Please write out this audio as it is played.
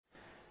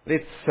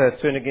Let's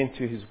turn again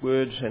to His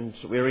Word, and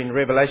we're in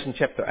Revelation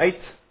chapter 8,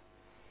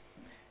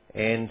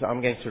 and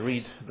I'm going to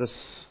read this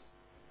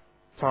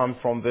time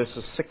from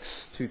verses 6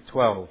 to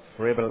 12.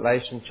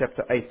 Revelation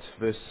chapter 8,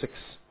 verse 6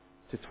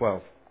 to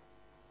 12.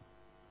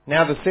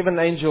 Now the seven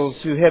angels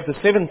who have the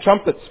seven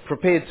trumpets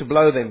prepared to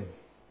blow them.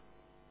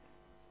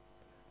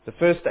 The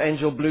first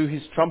angel blew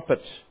his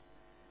trumpet,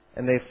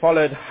 and there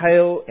followed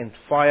hail and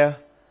fire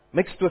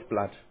mixed with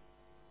blood,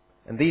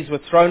 and these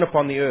were thrown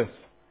upon the earth.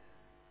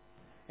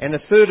 And a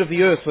third of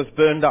the earth was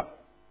burned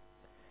up,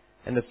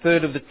 and a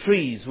third of the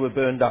trees were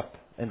burned up,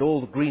 and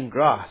all the green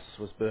grass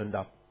was burned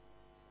up.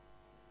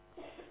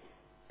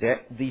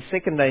 The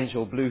second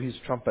angel blew his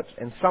trumpet,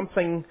 and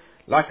something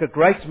like a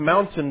great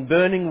mountain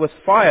burning with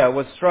fire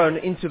was thrown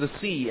into the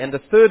sea, and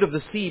a third of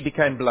the sea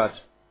became blood.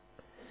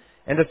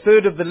 And a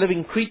third of the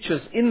living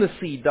creatures in the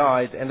sea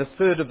died, and a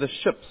third of the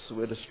ships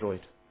were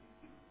destroyed.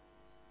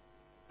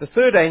 The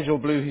third angel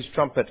blew his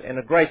trumpet, and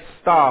a great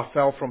star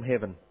fell from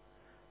heaven,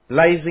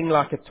 blazing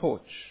like a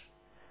torch,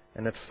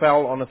 and it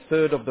fell on a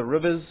third of the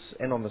rivers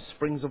and on the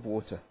springs of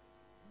water.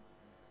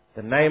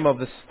 The name of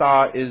the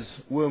star is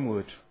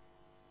Wormwood.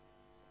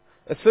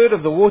 A third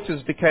of the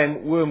waters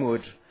became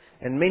wormwood,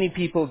 and many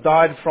people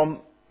died from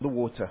the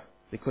water,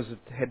 because it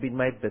had been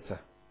made bitter.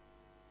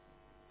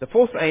 The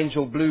fourth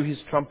angel blew his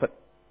trumpet,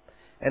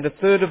 and a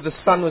third of the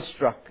sun was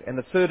struck, and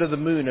a third of the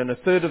moon, and a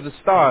third of the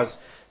stars,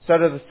 so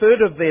that a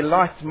third of their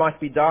light might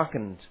be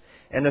darkened,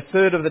 and a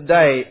third of the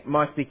day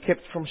might be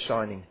kept from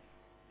shining,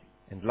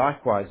 and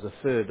likewise a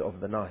third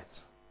of the night.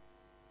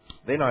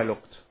 Then I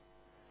looked,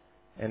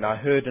 and I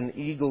heard an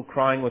eagle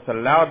crying with a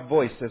loud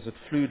voice as it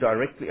flew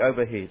directly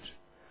overhead,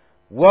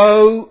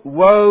 "Woe,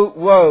 woe,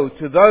 woe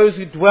to those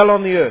who dwell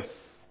on the earth,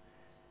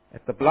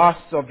 at the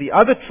blasts of the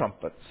other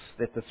trumpets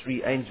that the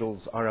three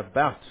angels are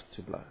about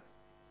to blow."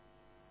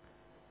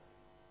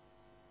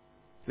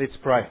 Let's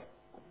pray.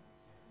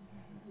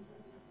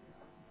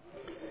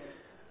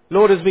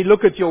 Lord, as we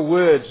look at your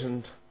word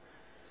and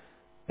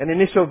an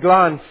initial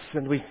glance,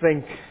 and we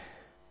think,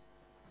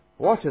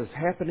 what is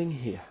happening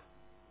here?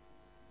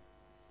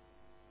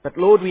 But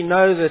Lord, we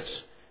know that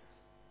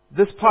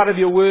this part of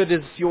your word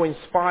is your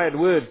inspired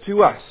word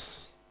to us.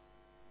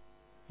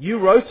 You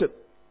wrote it.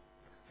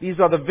 These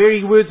are the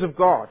very words of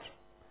God.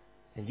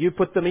 And you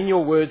put them in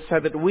your word so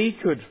that we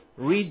could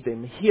read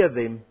them, hear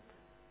them,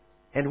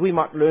 and we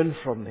might learn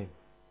from them.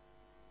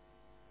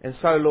 And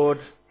so, Lord,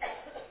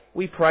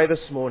 we pray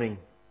this morning,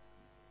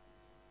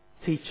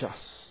 teach us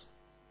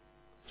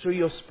through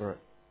your Spirit.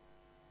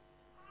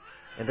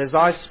 And as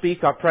I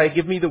speak, I pray,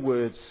 give me the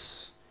words.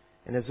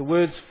 And as the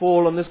words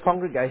fall on this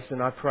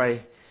congregation, I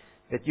pray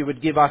that you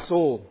would give us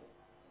all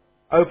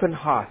open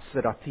hearts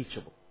that are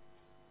teachable.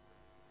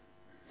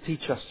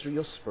 Teach us through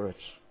your Spirit.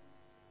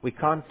 We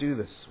can't do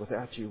this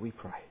without you, we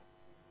pray.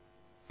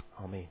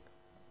 Amen.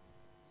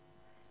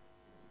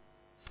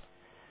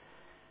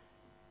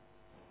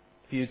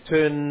 If you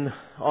turn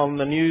on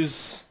the news,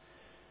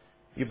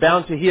 you're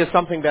bound to hear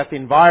something about the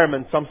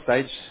environment some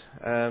stage.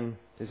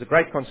 There's a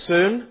great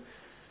concern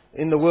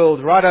in the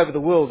world, right over the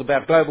world,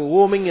 about global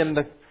warming and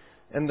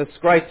this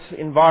great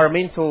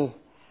environmental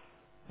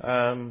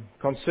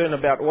concern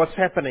about what's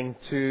happening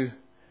to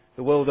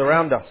the world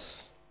around us.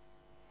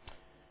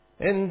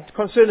 And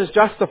concern is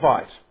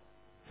justified,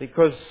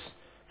 because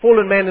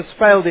fallen man has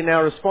failed in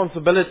our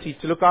responsibility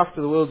to look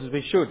after the world as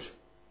we should,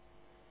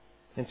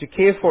 and to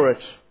care for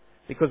it,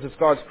 because it's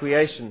God's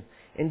creation.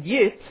 And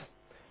yet,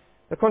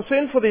 the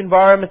concern for the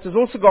environment has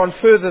also gone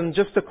further than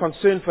just a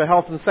concern for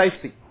health and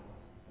safety.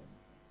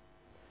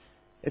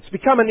 It's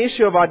become an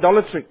issue of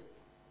idolatry,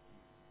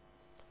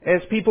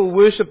 as people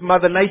worship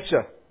Mother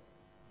Nature,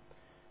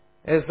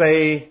 as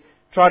they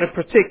try to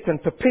protect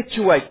and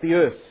perpetuate the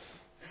earth.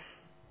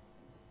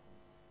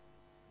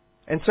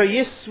 And so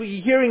yes,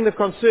 we're hearing the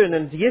concern,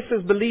 and yes,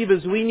 as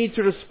believers we need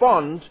to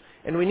respond,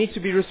 and we need to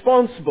be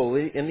responsible,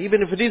 and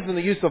even if it is in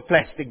the use of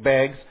plastic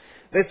bags,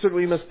 that's what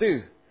we must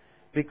do.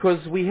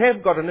 Because we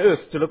have got an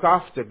earth to look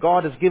after.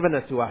 God has given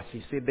it to us.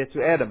 He said that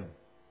to Adam.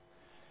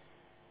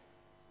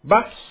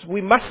 But we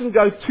mustn't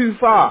go too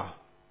far.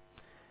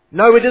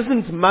 No, it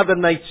isn't Mother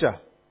Nature.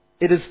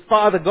 It is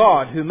Father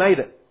God who made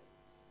it.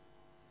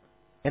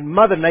 And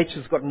Mother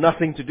Nature's got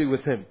nothing to do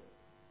with Him.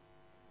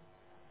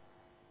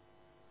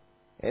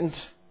 And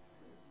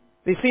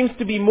there seems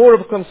to be more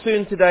of a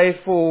concern today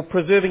for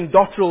preserving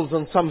dotterels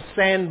on some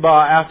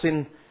sandbar out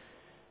in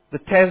the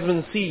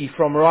Tasman Sea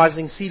from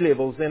rising sea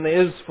levels than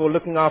there is for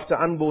looking after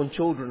unborn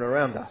children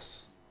around us.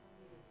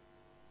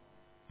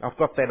 I've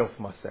got that off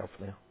myself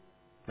now.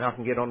 Now I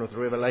can get on with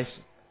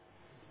Revelation.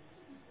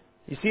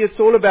 You see, it's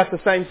all about the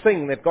same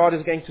thing that God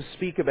is going to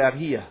speak about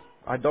here.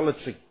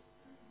 Idolatry.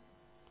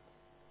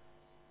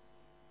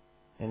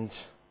 And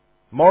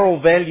moral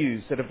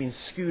values that have been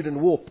skewed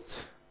and warped.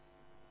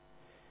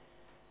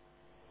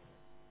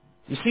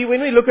 You see,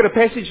 when we look at a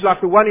passage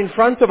like the one in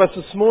front of us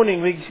this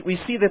morning, we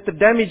see that the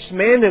damage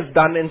man has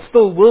done and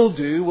still will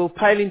do will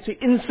pale into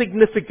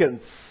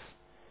insignificance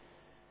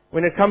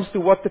when it comes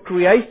to what the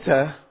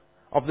Creator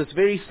of this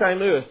very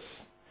same earth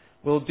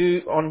will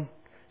do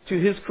to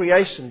His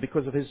creation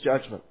because of His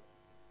judgment.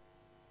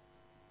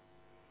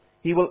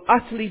 He will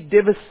utterly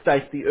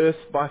devastate the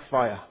earth by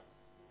fire.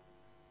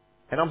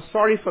 And I'm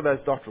sorry for those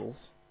dotterels,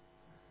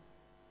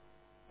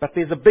 but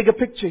there's a bigger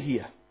picture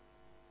here.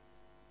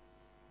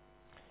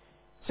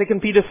 2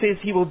 Peter says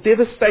He will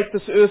devastate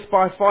this earth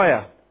by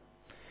fire.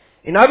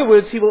 In other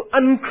words, He will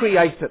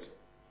uncreate it.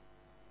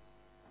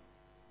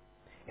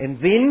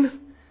 And then,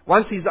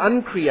 once He's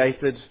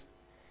uncreated,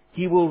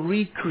 He will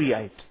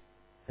recreate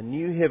the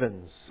new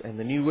heavens and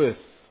the new earth,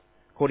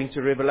 according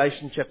to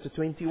Revelation chapter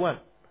 21.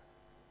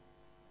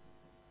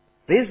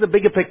 There's the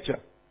bigger picture.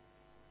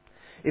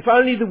 If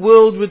only the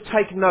world would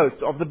take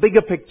note of the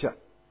bigger picture.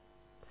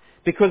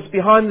 Because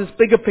behind this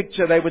bigger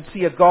picture they would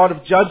see a God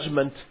of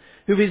judgment,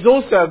 who is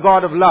also a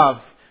God of love,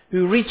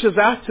 who reaches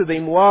out to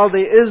them while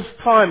there is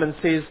time and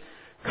says,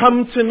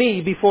 "Come to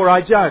me before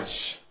I judge."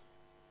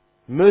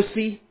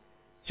 Mercy,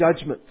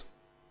 judgment,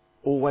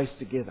 always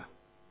together.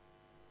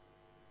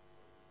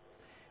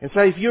 And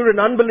so if you're an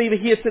unbeliever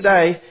here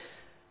today,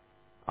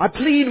 I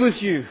plead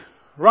with you,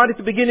 right at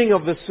the beginning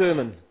of this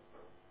sermon,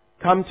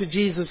 come to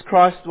Jesus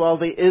Christ while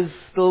there is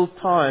still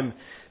time,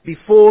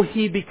 before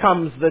He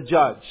becomes the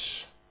judge.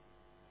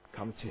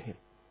 Come to Him.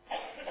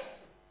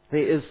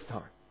 There is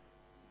time.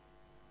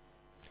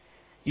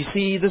 You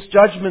see, this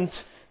judgment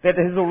that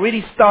has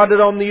already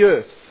started on the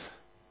earth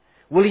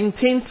will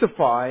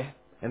intensify,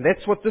 and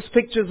that's what this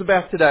picture is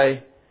about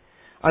today,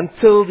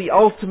 until the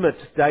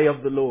ultimate day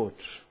of the Lord.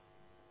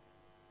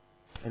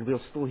 And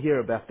we'll still hear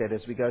about that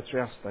as we go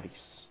through our studies.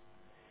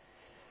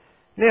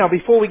 Now,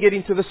 before we get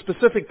into the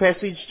specific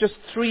passage, just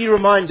 3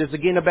 reminders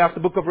again about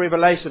the book of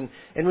Revelation.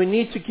 And we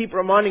need to keep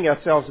reminding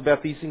ourselves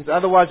about these things,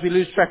 otherwise we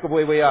lose track of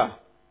where we are.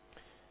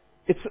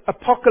 It's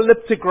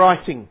apocalyptic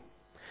writing.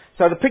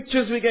 So the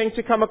pictures we're going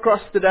to come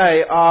across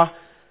today are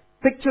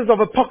pictures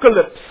of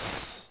apocalypse.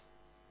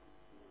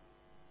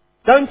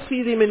 Don't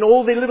see them in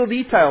all their little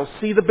details.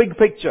 See the big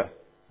picture.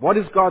 What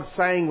is God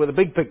saying with the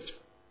big picture?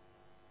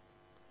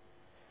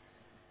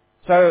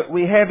 So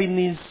we have in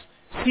these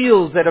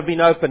seals that have been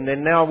opened,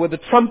 and now with the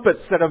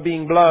trumpets that are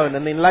being blown,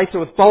 and then later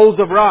with bowls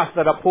of wrath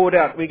that are poured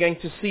out, we're going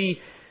to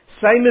see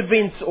same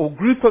events or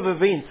group of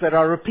events that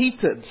are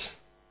repeated.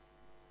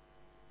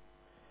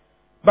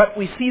 But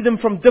we see them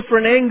from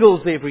different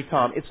angles every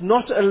time. It's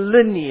not a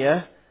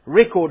linear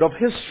record of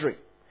history.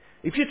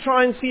 If you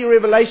try and see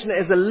Revelation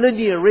as a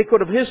linear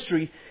record of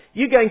history,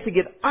 you're going to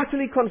get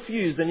utterly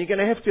confused and you're going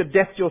to have to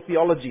adapt your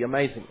theology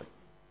amazingly.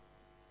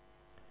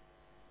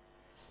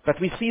 But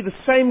we see the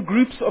same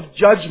groups of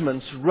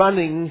judgments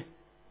running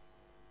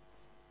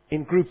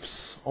in groups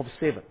of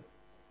 7.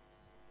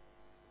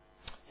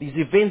 These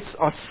events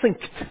are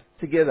synced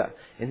together.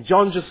 And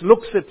John just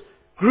looks at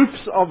groups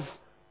of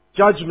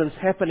judgments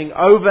happening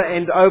over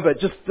and over,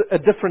 just a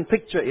different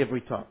picture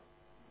every time.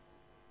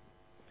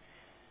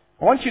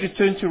 I want you to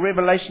turn to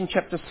Revelation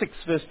chapter 6,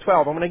 verse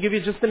 12. I'm going to give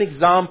you just an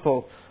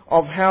example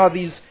of how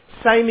these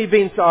same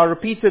events are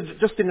repeated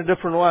just in a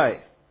different way.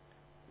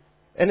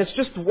 And it's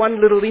just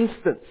one little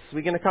instance.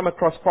 We're going to come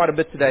across quite a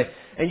bit today.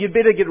 And you'd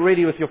better get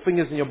ready with your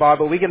fingers in your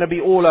Bible. We're going to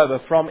be all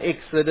over, from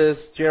Exodus,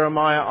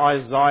 Jeremiah,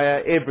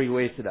 Isaiah,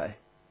 everywhere today.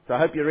 So I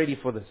hope you're ready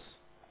for this.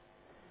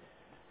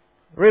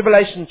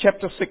 Revelation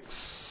chapter 6.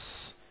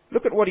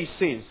 Look at what he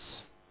says.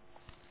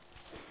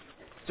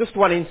 Just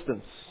one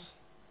instance.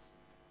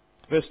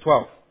 Verse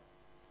 12.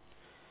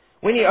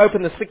 When he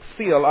opened the 6th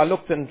seal, I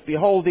looked, and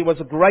behold, there was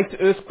a great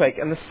earthquake,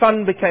 and the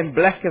sun became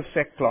black as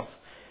sackcloth.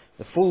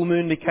 The full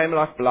moon became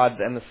like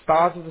blood, and the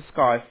stars of the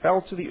sky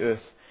fell to the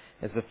earth,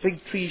 as the fig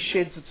tree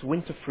sheds its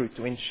winter fruit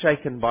when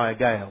shaken by a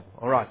gale.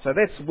 Alright, so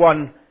that's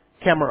one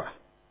camera.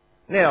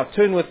 Now,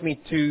 turn with me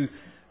to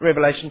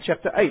Revelation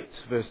chapter 8,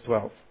 verse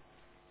 12.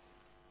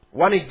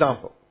 One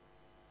example.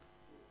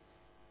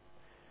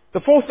 The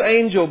 4th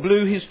angel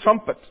blew his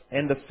trumpet,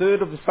 and a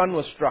third of the sun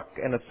was struck,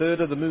 and a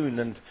third of the moon,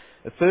 and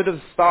a third of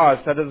the stars,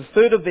 so that a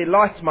third of their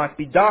light might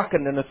be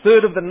darkened, and a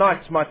third of the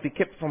night might be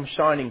kept from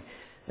shining,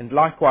 and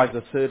likewise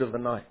a third of the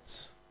night.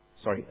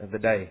 Sorry, the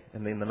day,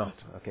 and then the night.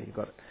 Okay, you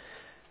got it.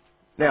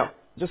 Now,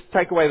 just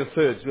take away the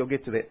thirds, we'll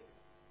get to that.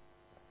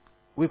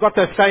 We've got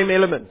those same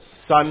elements: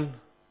 sun,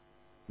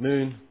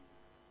 moon,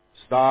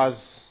 stars,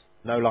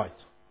 no light,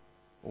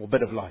 or a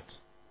bit of light.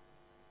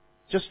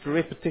 Just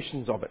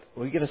repetitions of it.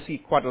 We're going to see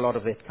quite a lot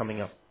of that coming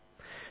up.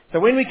 So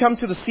when we come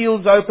to the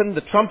seals open,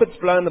 the trumpets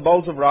blown, the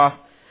bowls of wrath,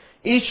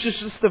 each is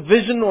just a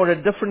vision or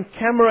a different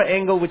camera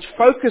angle which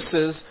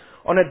focuses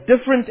on a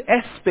different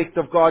aspect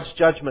of God's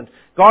judgment.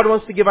 God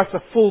wants to give us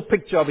a full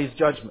picture of His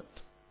judgment,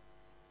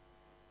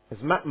 as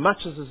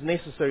much as is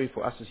necessary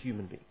for us as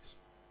human beings.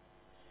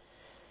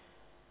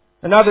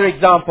 Another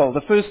example,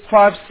 the first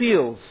 5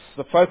 seals.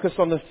 The focus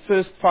on the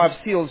first 5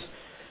 seals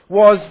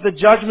was the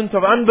judgment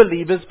of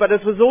unbelievers, but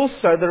it was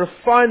also the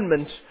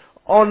refinement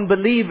on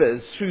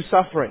believers through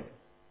suffering.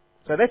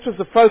 So that was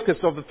the focus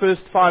of the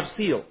first 5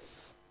 seals.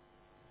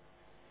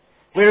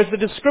 Whereas the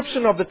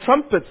description of the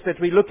trumpets that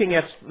we're looking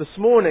at this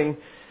morning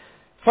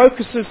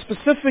focuses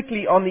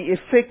specifically on the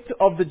effect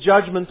of the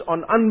judgment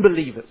on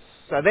unbelievers.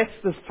 So that's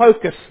the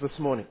focus this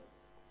morning.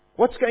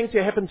 What's going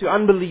to happen to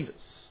unbelievers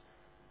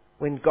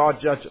when God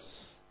judges?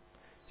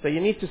 So you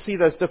need to see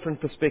those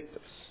different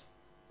perspectives.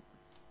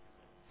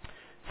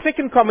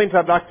 Second comment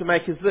I'd like to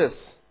make is this.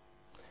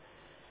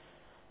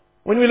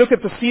 When we look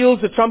at the seals,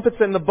 the trumpets,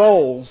 and the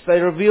bowls, they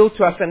reveal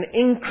to us an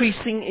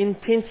increasing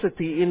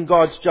intensity in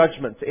God's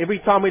judgment. Every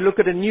time we look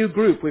at a new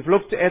group, we've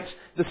looked at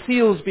the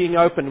seals being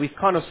opened. We're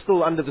kind of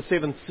still under the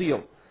seventh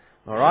seal.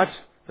 Alright?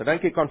 So don't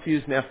get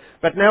confused now.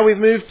 But now we've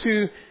moved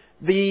to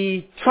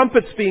the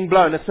trumpets being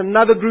blown. It's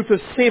another group of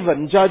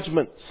 7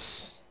 judgments.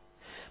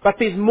 But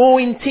there's more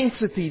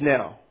intensity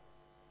now.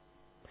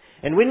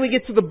 And when we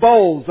get to the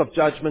bowls of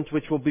judgment,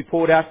 which will be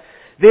poured out,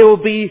 there will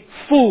be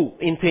full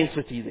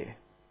intensity there.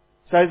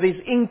 So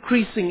there's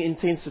increasing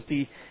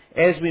intensity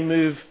as we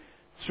move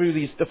through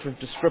these different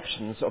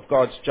descriptions of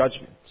God's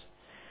judgment.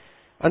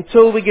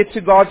 Until we get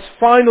to God's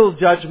final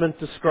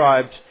judgment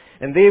described.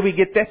 And there we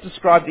get that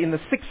described in the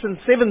 6th and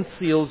 7th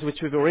seals,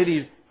 which we've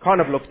already kind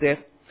of looked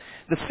at.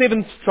 The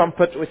 7th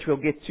trumpet, which we'll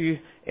get to,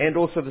 and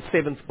also the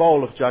 7th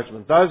bowl of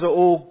judgment. Those are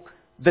all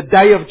the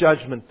day of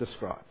judgment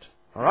described.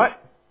 Alright?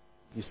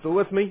 You still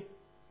with me?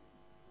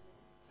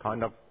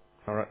 Kind of.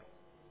 Alright.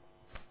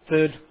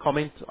 Third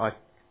comment, I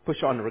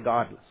push on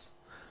regardless.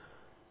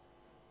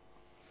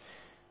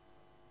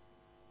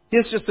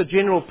 Here's just a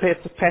general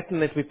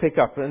pattern that we pick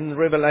up. In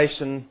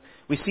Revelation,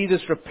 we see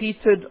this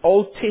repeated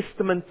Old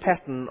Testament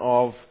pattern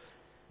of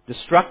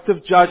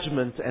destructive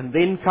judgment, and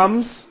then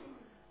comes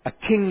a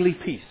kingly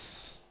peace.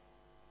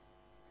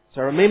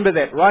 So remember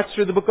that. Right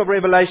through the book of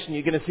Revelation,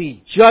 you're going to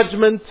see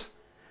judgment,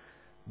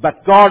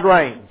 but God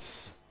reigns.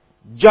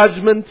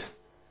 Judgment,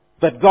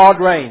 but God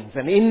reigns.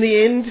 And in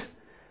the end,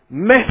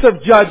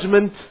 massive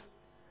judgment,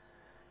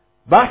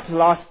 but,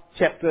 last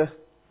chapter,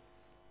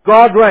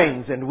 God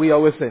reigns and we are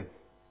with Him.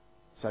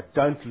 So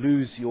don't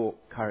lose your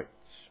courage.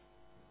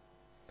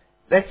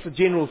 That's the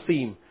general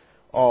theme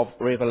of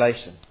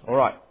Revelation.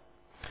 Alright.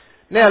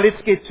 Now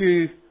let's get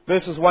to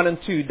verses 1 and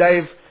 2.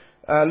 Dave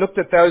looked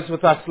at those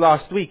with us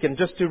last week, and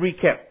just to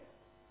recap.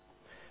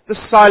 The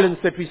silence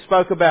that we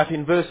spoke about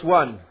in verse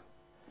 1.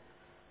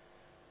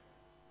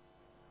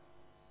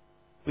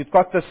 We've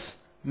got this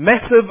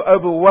massive,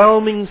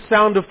 overwhelming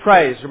sound of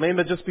praise.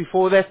 Remember just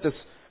before that,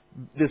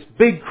 this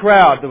big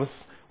crowd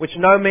which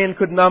no man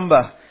could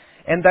number.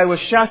 And they were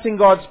shouting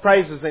God's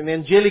praises, and the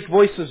angelic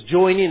voices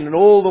join in, and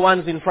all the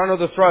ones in front of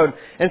the throne.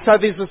 And so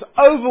there's this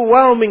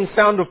overwhelming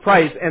sound of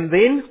praise, and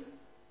then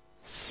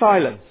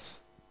silence.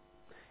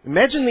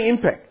 Imagine the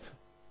impact.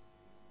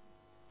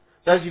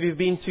 Those of you who've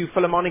been to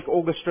Philharmonic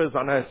orchestras,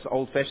 I know it's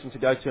old-fashioned to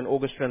go to an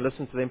orchestra and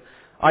listen to them.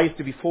 I used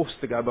to be forced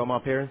to go by my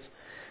parents,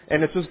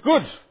 and it was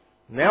good.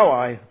 Now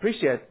I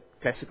appreciate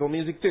classical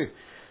music too.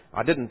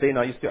 I didn't then.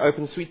 I used to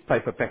open sweet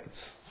paper packets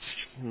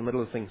in the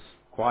middle of things.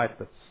 Quiet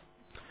bits.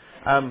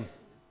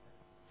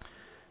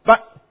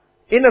 But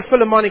in a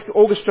Philharmonic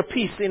orchestra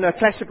piece, in a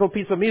classical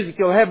piece of music,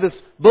 you'll have this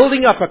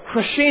building up, a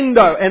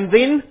crescendo, and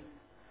then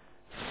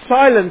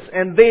silence,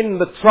 and then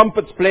the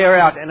trumpets blare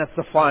out, and it's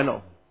the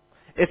final.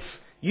 It's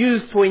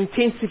used for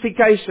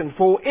intensification,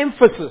 for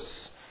emphasis.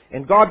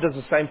 And God does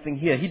the same thing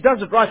here. He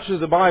does it right through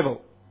the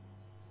Bible.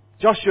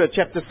 Joshua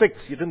chapter 6.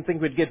 You didn't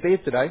think we'd get there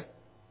today.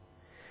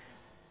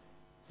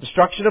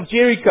 Destruction of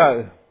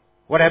Jericho.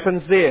 What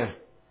happens there?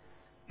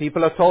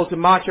 People are told to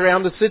march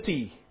around the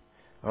city.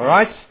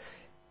 Alright?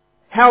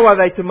 How are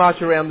they to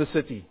march around the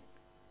city?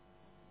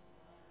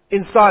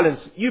 In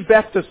silence. You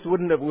Baptists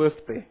wouldn't have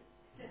worked there.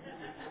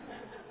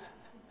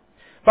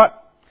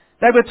 But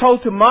they were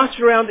told to march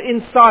around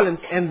in silence,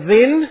 and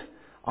then,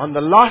 on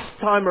the last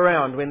time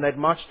around, when they'd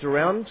marched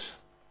around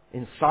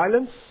in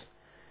silence,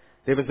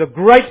 there was a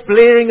great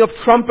blaring of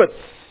trumpets,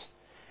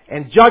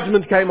 and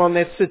judgment came on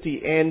that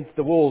city, and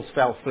the walls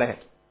fell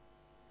flat.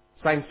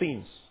 Same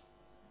themes.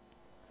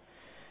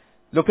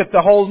 Look at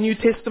the whole New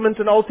Testament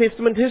and Old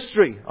Testament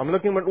history. I'm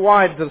looking at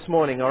wide this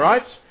morning,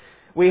 alright?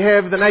 We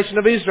have the nation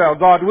of Israel,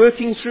 God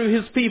working through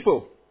His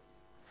people.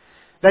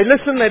 They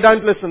listen, they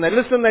don't listen. They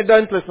listen, they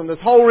don't listen. This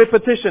whole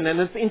repetition and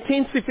this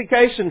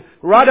intensification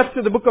right up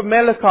to the book of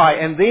Malachi.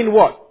 And then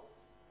what?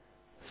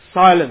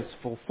 Silence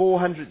for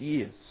 400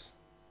 years.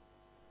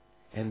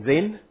 And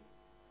then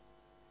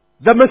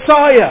the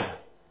Messiah.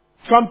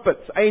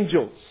 Trumpets,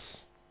 angels.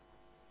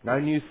 No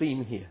new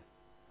theme here.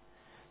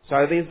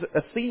 So there's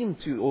a theme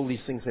to all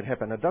these things that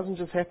happen. It doesn't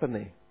just happen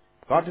there.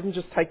 God didn't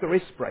just take a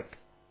rest break.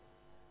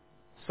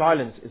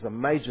 Silence is a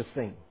major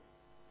thing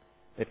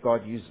that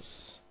God uses.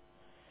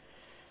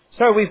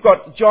 So we've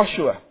got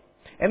Joshua.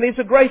 And there's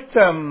a great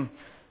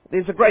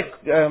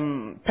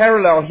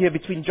parallel here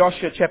between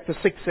Joshua chapter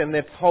 6 and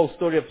that whole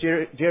story of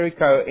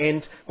Jericho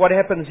and what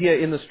happens here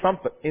in this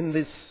trumpet, in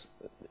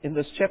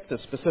this chapter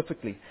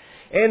specifically.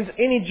 And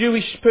any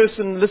Jewish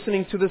person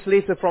listening to this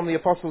letter from the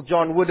Apostle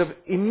John would have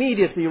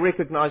immediately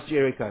recognized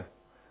Jericho.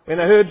 When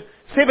they heard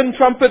 7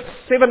 trumpets,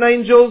 7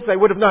 angels, they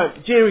would have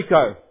known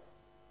Jericho.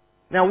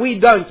 Now we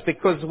don't,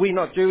 because we're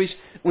not Jewish.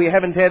 We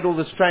haven't had all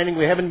this training.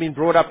 We haven't been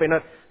brought up in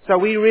it. So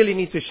we really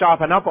need to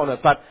sharpen up on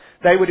it. But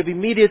they would have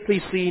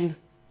immediately seen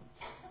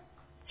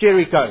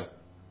Jericho.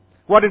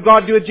 What did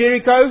God do at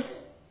Jericho?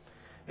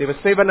 There were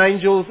 7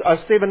 angels,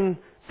 7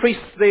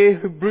 priests there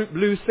who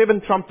blew 7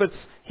 trumpets.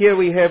 Here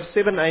we have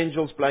 7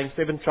 angels blowing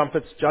 7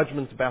 trumpets.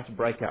 Judgment's about to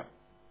break out.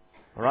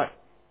 All right?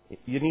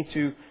 You need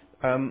to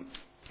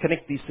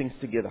connect these things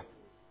together.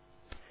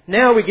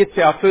 Now we get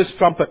to our first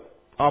trumpet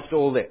after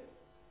all that.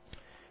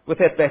 With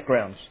that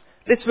background.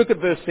 Let's look at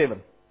verse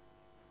 7.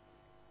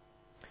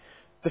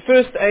 The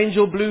first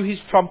angel blew his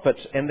trumpet,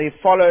 and there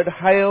followed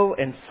hail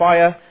and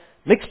fire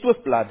mixed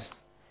with blood.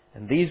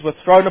 And these were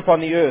thrown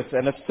upon the earth,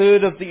 and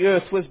 1/3 of the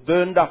earth was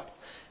burned up,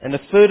 and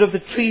 1/3 of the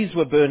trees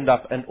were burned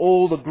up, and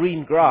all the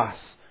green grass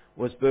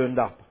was burned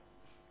up.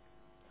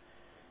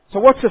 So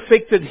what's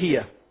affected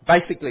here?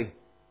 Basically,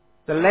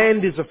 the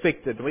land is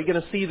affected. We're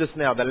going to see this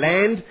now. The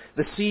land,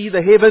 the sea,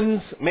 the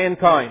heavens,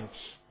 mankind.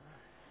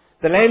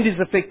 The land is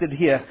affected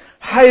here.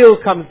 Hail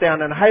comes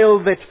down, and hail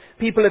that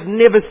people have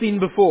never seen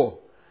before.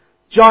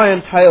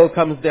 Giant hail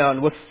comes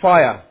down with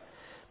fire,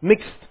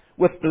 mixed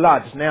with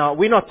blood. Now,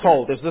 we're not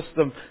told, is this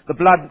the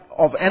blood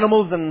of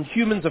animals and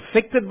humans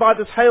affected by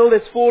this hail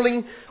that's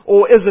falling?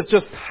 Or is it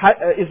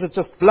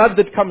just blood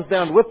that comes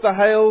down with the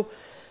hail?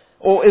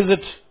 Or is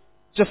it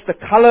just the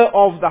color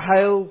of the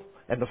hail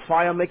and the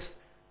fire mixed?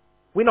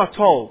 We're not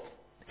told.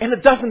 And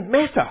it doesn't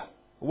matter.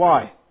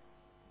 Why?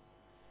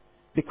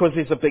 Because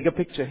there's a bigger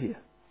picture here.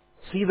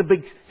 See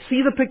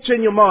the picture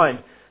in your mind.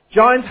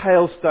 Giant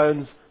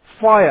hailstones,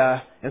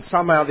 fire, and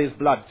somehow there's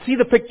blood. See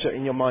the picture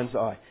in your mind's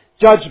eye.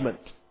 Judgment.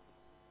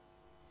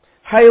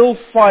 Hail,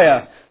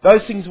 fire.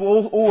 Those things were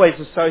always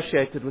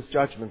associated with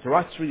judgment,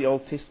 right through the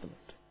Old Testament.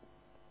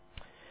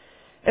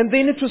 And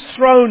then it was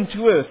thrown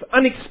to earth,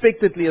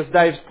 unexpectedly, as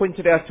Dave's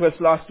pointed out to us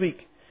last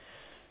week.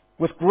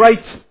 With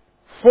great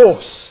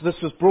force,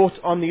 this was brought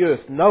on the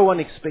earth. No one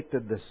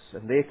expected this.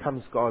 And there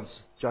comes God's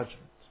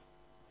judgment.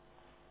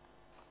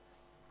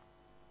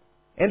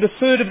 And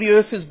 1/3 of the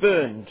earth is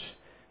burned.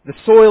 The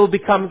soil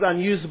becomes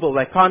unusable.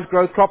 They can't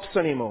grow crops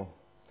anymore.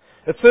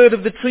 1/3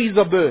 of the trees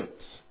are burnt.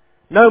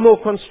 No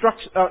more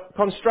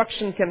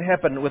construction can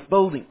happen with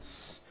buildings,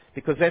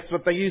 because that's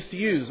what they used to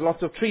use.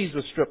 Lots of trees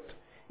were stripped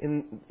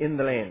in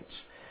the land.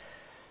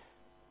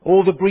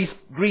 All the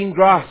green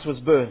grass was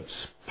burnt.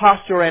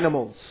 Pasture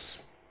animals,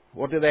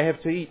 what do they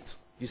have to eat?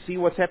 You see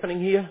what's happening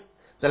here?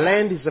 The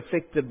land is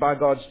affected by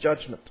God's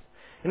judgment.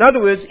 In other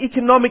words,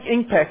 economic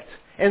impact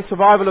and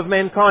survival of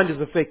mankind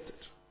is affected.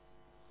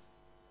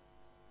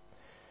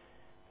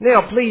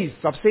 Now, please,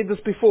 I've said this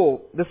before,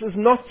 this is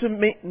not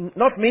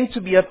meant to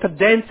be a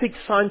pedantic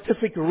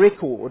scientific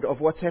record of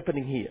what's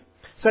happening here.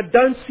 So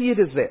don't see it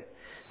as that.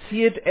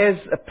 See it as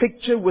a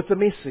picture with a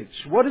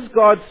message. What is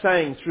God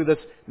saying through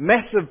this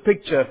massive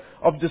picture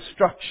of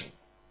destruction?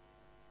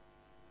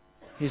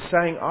 He's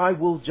saying, I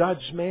will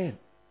judge man.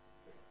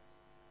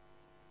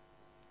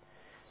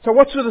 So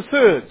what's with the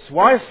thirds?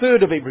 Why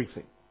 1/3 of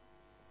everything?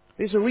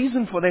 There's a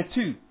reason for that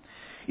too.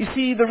 You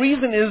see, the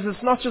reason is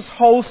it's not just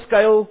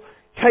whole-scale,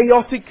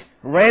 chaotic,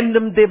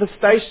 random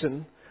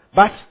devastation,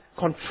 but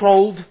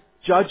controlled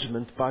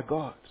judgment by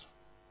God.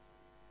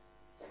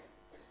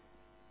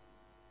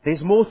 There's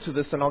more to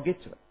this, and I'll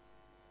get to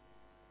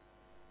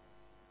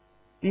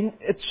it.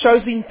 It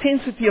shows the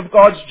intensity of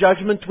God's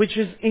judgment, which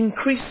is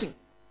increasing.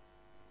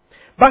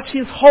 But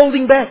He's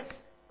holding back.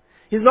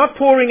 He's not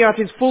pouring out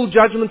His full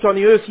judgment on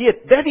the earth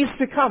yet. That is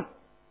to come.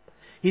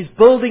 He's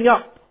building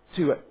up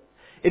to it.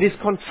 It is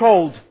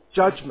controlled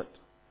judgment,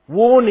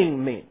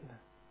 warning men.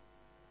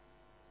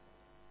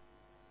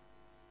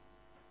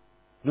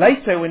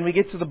 Later, when we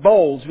get to the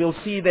bowls, we'll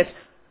see that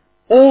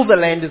all the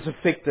land is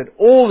affected,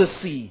 all the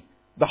sea,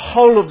 the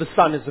whole of the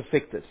sun is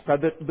affected. So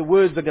the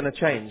words are going to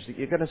change.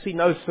 You're going to see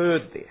no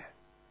third there.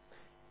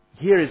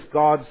 Here is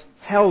God's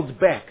held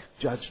back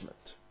judgment.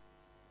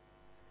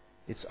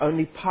 It's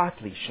only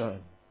partly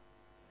shown.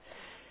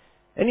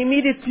 And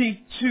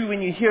immediately, too,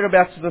 when you hear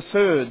about the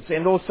thirds,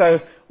 and also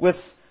with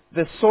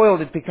the soil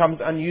that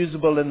becomes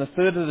unusable and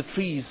 1/3 of the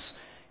trees,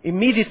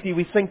 immediately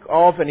we think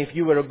of, and if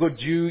you were a good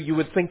Jew, you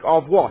would think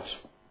of what?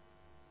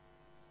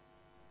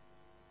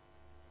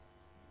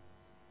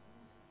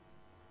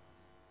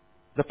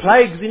 The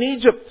plagues in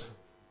Egypt.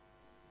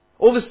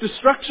 All this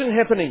destruction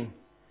happening.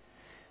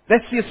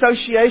 That's the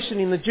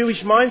association in the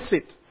Jewish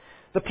mindset.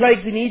 The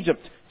plagues in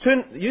Egypt.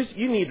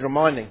 You need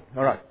reminding.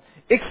 All right.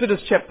 Exodus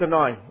chapter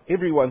 9.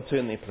 Everyone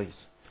turn there, please.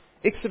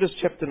 Exodus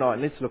chapter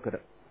 9. Let's look at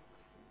it.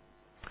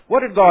 What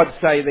did God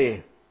say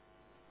there?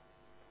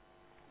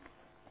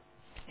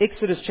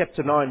 Exodus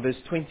chapter 9,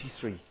 verse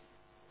 23.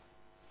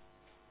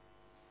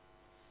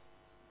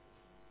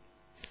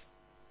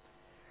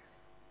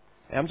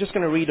 I'm just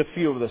going to read a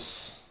few of this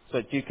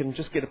so that you can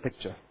just get a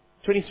picture.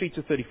 23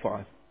 to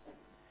 35.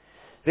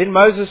 Then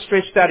Moses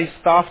stretched out his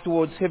staff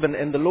towards heaven,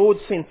 and the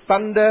Lord sent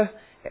thunder.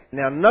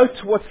 Now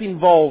note what's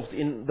involved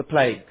in the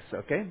plagues,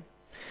 okay?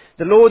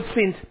 The Lord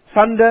sent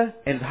thunder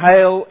and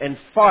hail and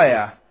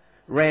fire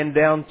ran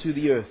down to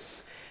the earth.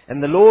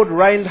 And the Lord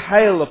rained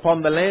hail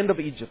upon the land of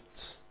Egypt.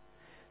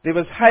 There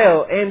was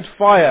hail and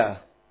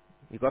fire.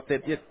 You got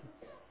that yet?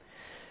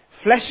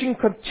 flashing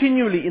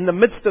continually in the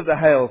midst of the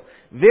hail,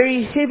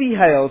 very heavy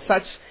hail,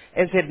 such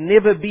as had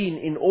never been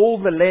in all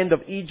the land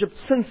of Egypt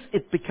since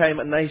it became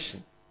a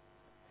nation.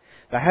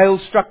 The hail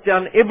struck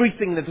down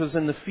everything that was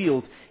in the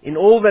field in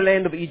all the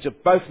land of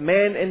Egypt, both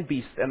man and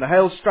beast. And the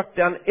hail struck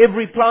down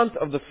every plant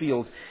of the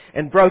field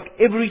and broke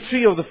every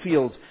tree of the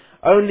field.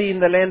 Only in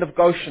the land of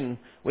Goshen,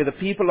 where the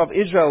people of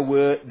Israel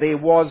were, there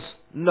was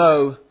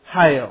no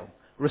hail.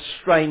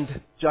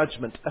 Restrained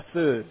judgment, a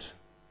third.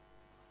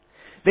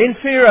 Then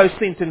Pharaoh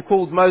sent and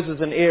called Moses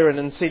and Aaron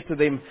and said to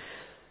them,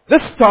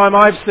 "This time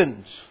I've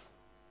sinned.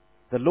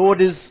 The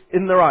Lord is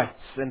in the right,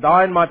 and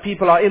I and my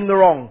people are in the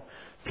wrong.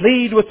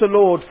 Plead with the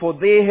Lord, for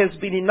there has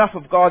been enough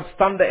of God's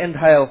thunder and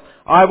hail.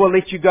 I will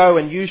let you go,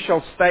 and you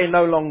shall stay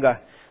no longer."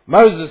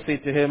 Moses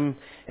said to him,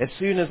 "As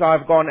soon as I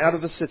have gone out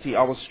of the city,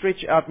 I will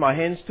stretch out my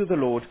hands to the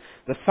Lord.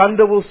 The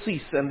thunder will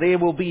cease, and there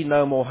will be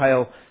no more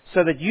hail,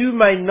 so that you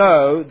may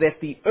know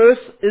that the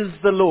earth is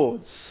the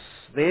Lord's."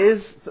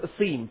 There's a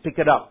theme, pick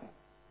it up.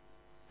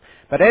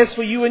 "But as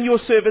for you and your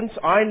servants,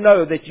 I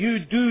know that you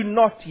do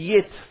not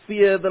yet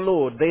fear the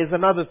Lord." There's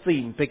another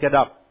theme, pick it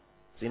up.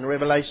 It's in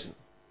Revelation.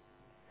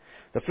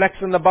 "The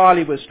flax and the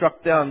barley were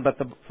struck down,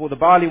 for the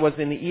barley was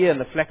in the ear and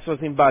the flax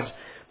was in bud.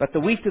 But the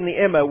wheat and the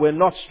emmer were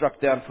not struck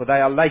down, for they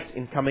are late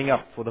in coming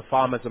up for the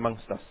farmers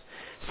amongst us."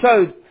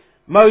 So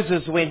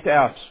Moses went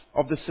out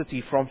of the city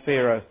from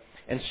Pharaoh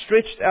and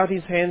stretched out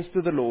his hands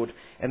to the Lord,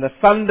 and the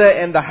thunder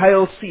and the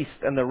hail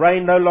ceased, and the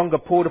rain no longer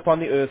poured upon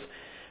the earth.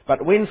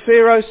 But when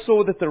Pharaoh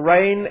saw that the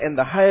rain and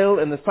the hail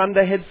and the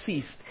thunder had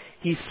ceased,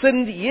 he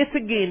sinned yet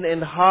again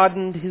and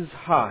hardened his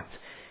heart,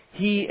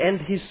 he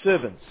and his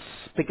servants.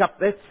 Pick up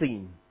that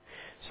theme.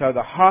 So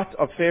the heart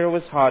of Pharaoh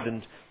was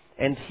hardened,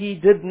 and he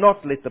did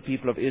not let the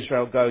people of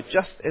Israel go,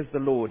 just as the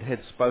Lord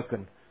had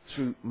spoken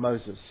through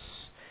Moses.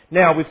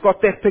 Now, we've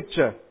got that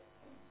picture.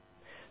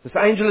 This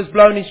angel has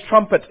blown his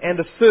trumpet, and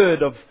a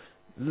third of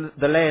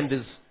the land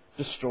is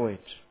destroyed.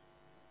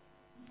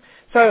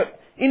 So,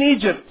 in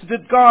Egypt,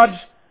 did God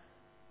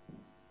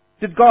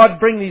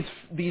bring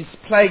these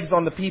plagues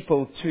on the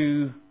people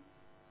to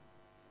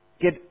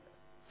get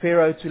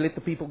Pharaoh to let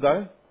the people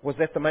go? Was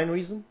that the main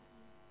reason?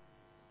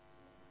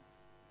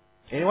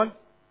 Anyone?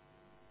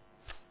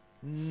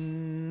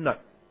 No.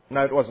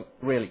 No, it wasn't,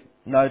 really.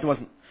 No, it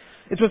wasn't.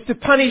 It was to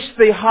punish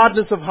their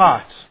hardness of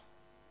heart.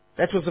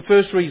 That was the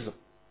first reason.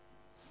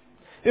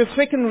 The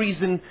second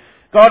reason,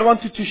 God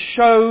wanted to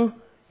show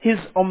His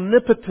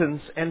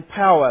omnipotence and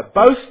power,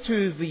 both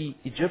to the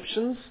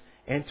Egyptians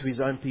and to His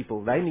own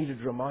people. They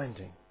needed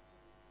reminding.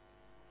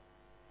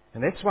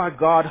 And that's why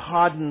God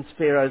hardens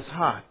Pharaoh's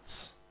heart.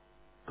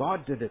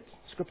 God did it.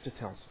 Scripture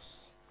tells us.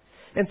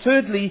 And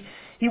thirdly,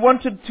 He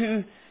wanted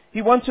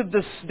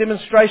this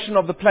demonstration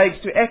of the plagues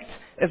to act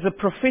as a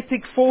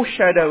prophetic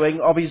foreshadowing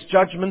of His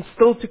judgment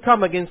still to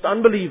come against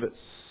unbelievers,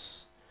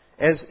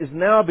 as is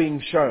now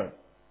being shown,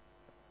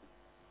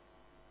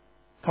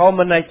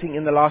 culminating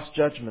in the last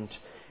judgment.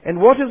 And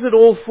what is it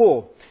all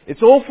for?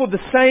 It's all for the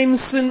same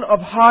sin of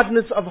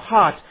hardness of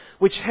heart,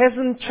 which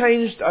hasn't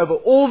changed over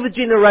all the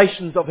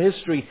generations of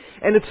history,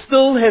 and it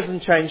still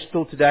hasn't changed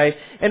till today,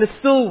 and it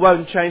still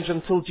won't change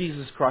until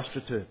Jesus Christ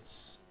returns.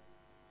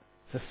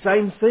 It's the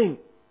same thing.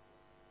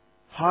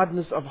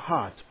 Hardness of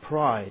heart,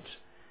 pride.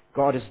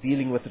 God is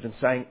dealing with it and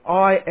saying,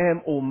 I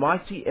am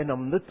almighty and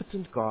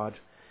omnipotent God.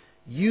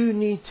 You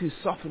need to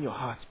soften your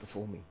hearts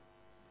before me.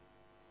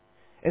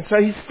 And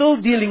so He's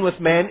still dealing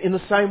with man in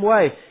the same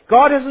way.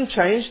 God hasn't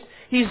changed.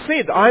 He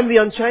said, I'm the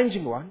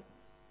unchanging one.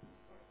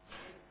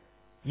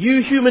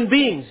 You human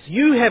beings,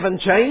 you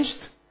haven't changed.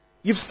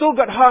 You've still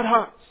got hard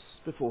hearts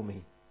before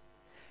me.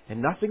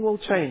 And nothing will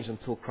change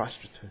until Christ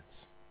returns.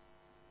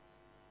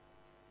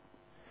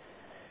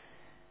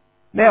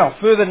 Now,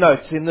 further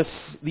notes in this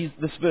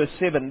verse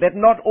 7, that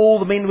not all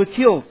the men were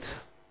killed.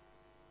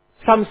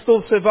 Some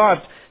still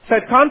survived. So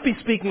it can't be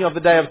speaking of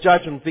the day of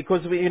judgment,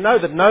 because we know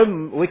that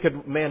no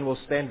wicked man will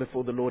stand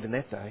before the Lord in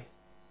that day.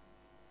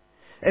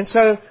 And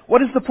so,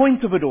 what is the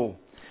point of it all?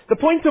 The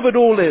point of it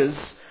all is,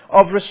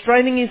 of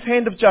restraining His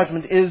hand of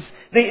judgment, is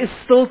there is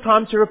still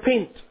time to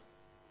repent.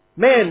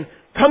 Man,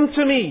 come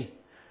to me.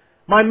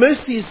 My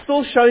mercy is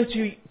still shown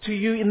to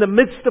you in the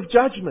midst of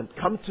judgment.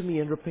 Come to me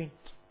and repent.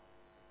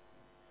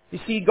 You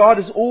see, God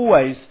has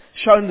always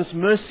shown this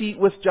mercy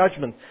with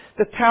judgment.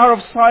 The Tower of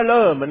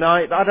Siloam, and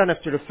I don't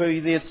have to refer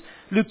you there, it's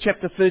Luke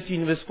chapter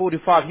 13 verse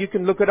 45. You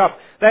can look it up.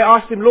 They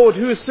asked Him, Lord,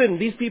 who has sinned?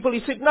 These people?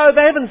 He said, no,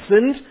 they haven't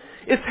sinned.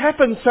 It's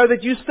happened so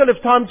that you still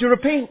have time to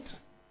repent.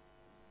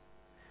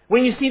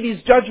 When you see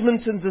these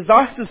judgments and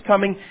disasters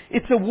coming,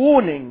 it's a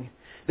warning.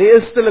 There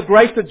is still a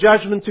greater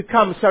judgment to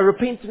come, so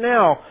repent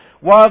now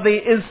while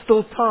there is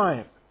still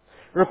time.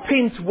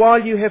 Repent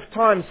while you have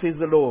time, says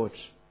the Lord.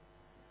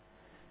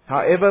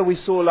 However, we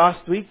saw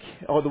last week,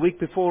 or the week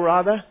before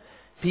rather,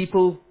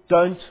 people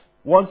don't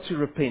want to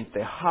repent.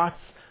 Their hearts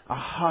are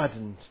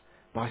hardened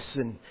by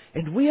sin.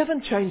 And we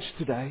haven't changed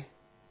today.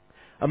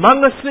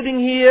 Among us sitting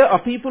here are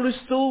people who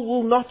still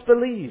will not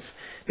believe,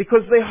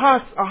 because their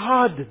hearts are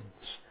hardened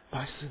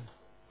by sin.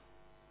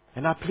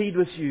 And I plead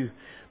with you,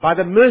 by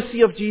the mercy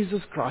of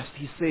Jesus Christ,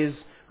 He says,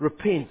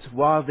 repent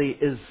while there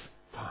is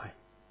time.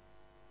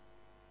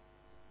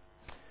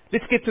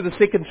 Let's get to the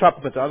second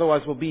trumpet,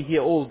 otherwise we'll be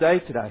here all day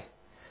today.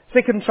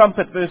 Second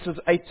trumpet, verses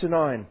 8 to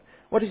 9.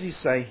 What does he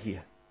say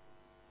here?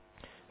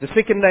 The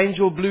second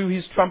angel blew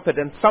his trumpet,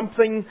 and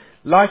something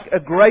like a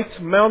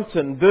great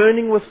mountain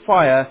burning with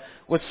fire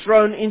was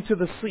thrown into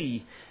the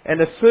sea, and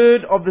a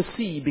third of the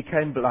sea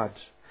became blood.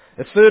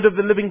 A third of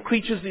the living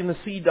creatures in the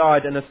sea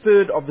died, and a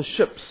third of the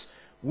ships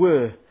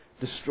were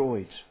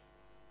destroyed.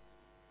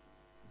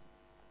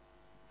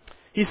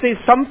 He says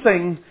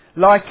something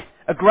like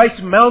a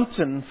great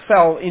mountain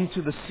fell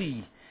into the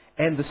sea,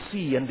 and the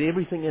sea and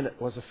everything in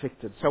it was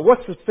affected. So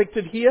what's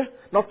affected here?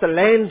 Not the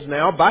land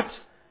now, but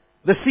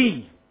the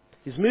sea.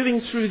 He's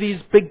moving through these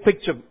big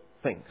picture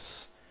things.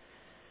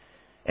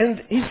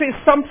 And he says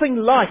something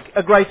like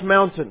a great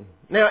mountain.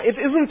 Now, it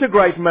isn't a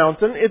great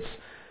mountain.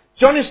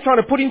 John is trying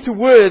to put into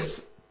words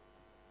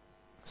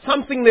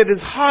something that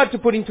is hard to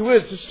put into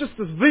words. It's just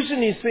this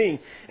vision he's seeing.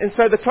 And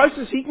so the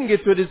closest he can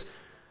get to it is,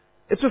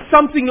 it's just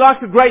something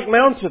like a great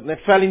mountain that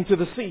fell into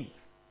the sea.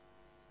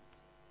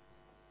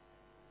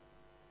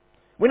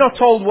 We're not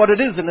told what it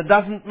is, and it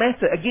doesn't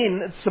matter.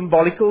 Again, it's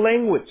symbolical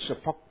language,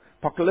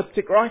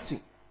 apocalyptic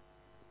writing.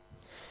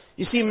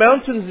 You see,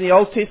 mountains in the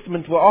Old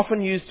Testament were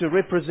often used to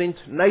represent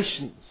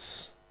nations.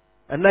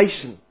 A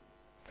nation.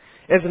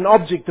 As an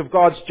object of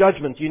God's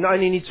judgment. You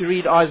only need to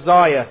read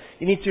Isaiah.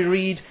 You need to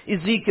read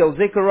Ezekiel,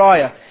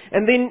 Zechariah.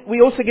 And then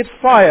we also get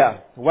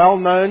fire.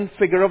 Well-known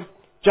figure of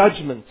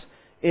judgment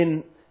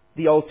in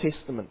the Old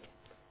Testament.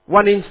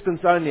 One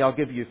instance only I'll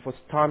give you for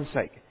time's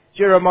sake.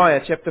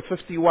 Jeremiah chapter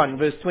 51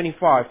 verse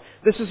 25.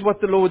 This is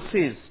what the Lord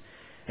says.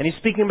 And he's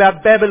speaking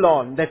about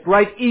Babylon, that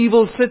great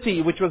evil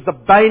city which was the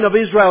bane of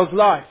Israel's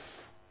life.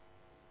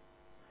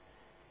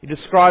 He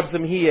describes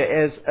them here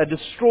as a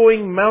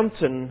destroying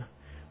mountain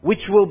which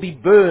will be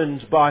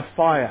burned by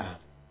fire.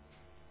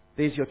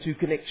 There's your two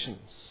connections.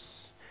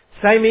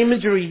 Same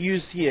imagery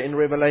used here in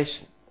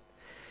Revelation.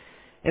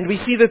 And we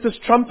see that this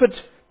trumpet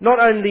not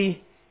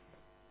only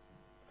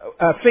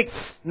affects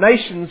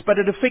nations, but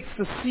it affects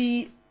the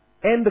sea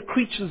and the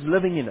creatures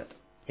living in it.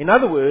 In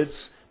other words,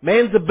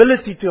 man's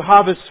ability to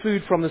harvest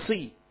food from the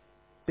sea.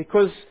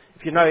 Because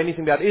if you know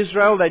anything about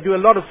Israel, they do a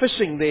lot of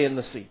fishing there in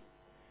the sea.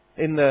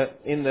 In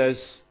those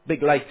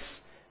big lakes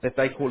that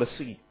they call a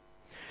sea.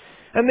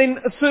 And then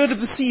a third of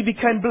the sea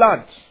became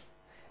blood.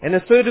 And a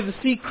third of the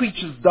sea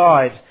creatures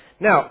died.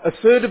 Now, a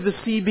third of the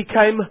sea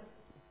became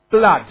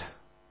blood.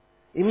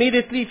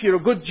 Immediately, if you're a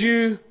good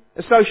Jew,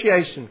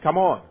 association, come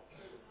on.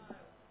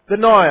 The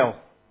Nile.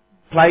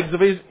 Plagues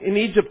in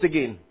Egypt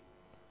again.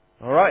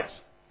 Alright.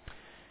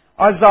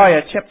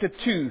 Isaiah chapter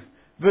 2,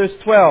 verse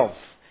 12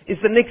 is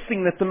the next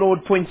thing that the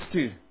Lord points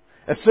to.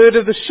 A third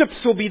of the ships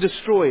will be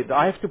destroyed.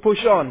 I have to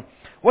push on.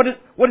 What has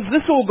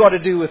this all got to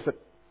do with it?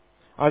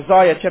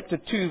 Isaiah chapter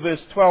 2 verse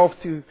 12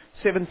 to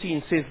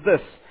 17 says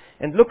this.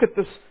 And look at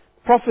this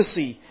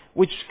prophecy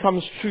which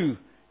comes true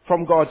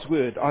from God's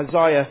word.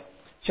 Isaiah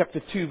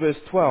chapter 2 verse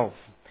 12.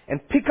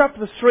 And pick up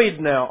the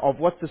thread now of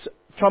what this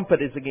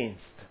trumpet is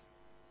against.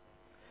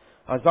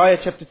 Isaiah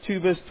chapter 2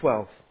 verse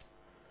 12.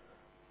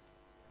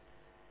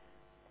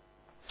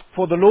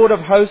 For the Lord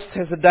of hosts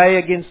has a day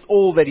against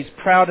all that is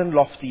proud and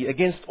lofty,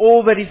 against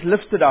all that is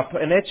lifted up,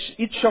 and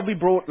it shall be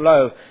brought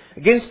low,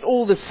 against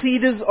all the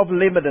cedars of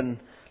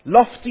Lebanon,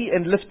 lofty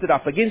and lifted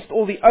up, against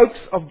all the oaks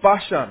of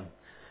Bashan,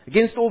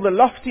 against all the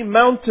lofty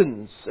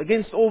mountains,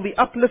 against all the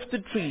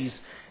uplifted trees,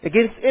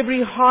 against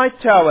every high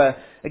tower,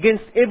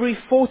 against every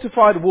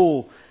fortified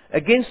wall,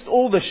 against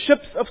all the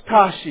ships of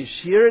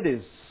Tarshish, here it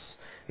is,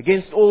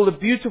 against all the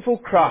beautiful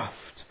craft.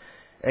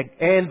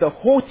 And the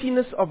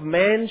haughtiness of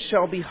man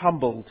shall be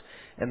humbled,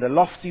 and the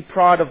lofty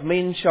pride of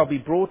men shall be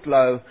brought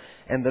low,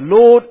 and the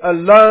Lord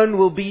alone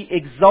will be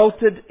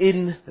exalted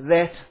in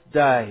that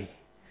day.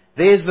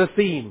 There's the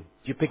theme.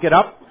 Do you pick it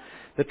up?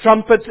 The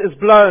trumpet is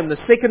blown, the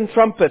second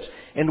trumpet,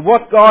 and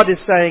what God is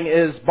saying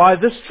is, by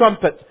this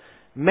trumpet,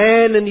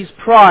 man in his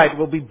pride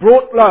will be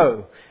brought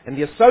low. And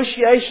the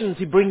associations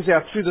he brings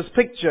out through this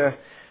picture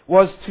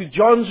was to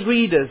John's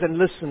readers and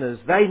listeners.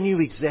 They knew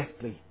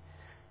exactly.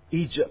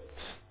 Egypt.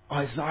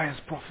 Isaiah's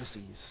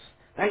prophecies.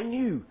 They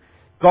knew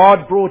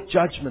God brought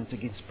judgment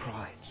against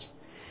pride.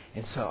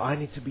 And so I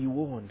need to be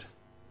warned.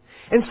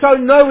 And so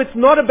no, it's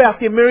not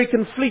about the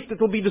American fleet that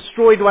will be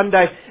destroyed one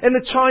day, and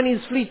the Chinese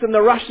fleet and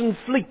the Russian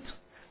fleet.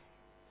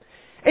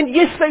 And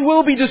yes, they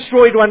will be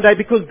destroyed one day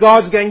because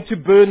God's going to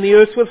burn the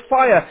earth with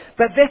fire.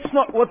 But that's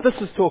not what this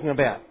is talking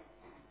about.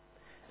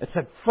 It's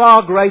a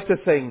far greater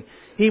thing.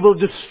 He will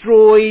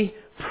destroy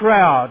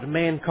proud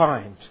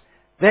mankind.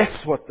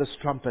 That's what this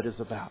trumpet is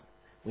about.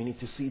 We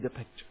need to see the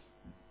picture.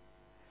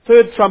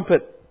 Third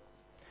trumpet,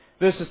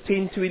 verses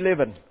 10 to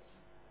 11.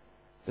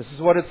 This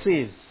is what it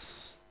says.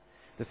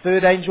 The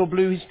third angel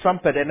blew his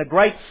trumpet, and a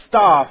great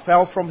star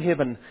fell from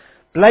heaven,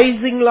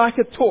 blazing like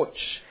a torch,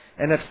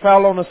 and it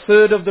fell on a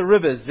third of the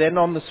rivers and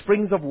on the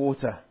springs of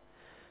water.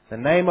 The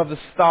name of the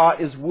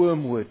star is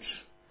wormwood.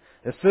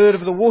 A third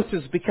of the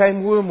waters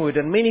became wormwood,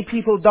 and many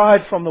people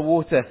died from the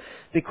water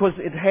because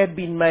it had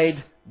been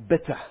made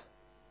bitter.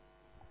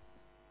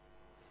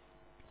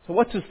 So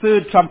what's the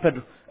third trumpet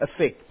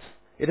affect?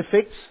 It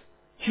affects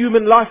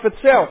human life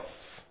itself.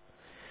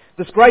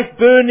 This great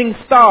burning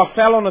star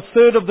fell on a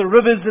third of the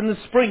rivers and the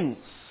springs.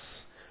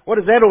 What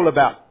is that all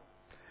about?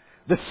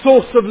 The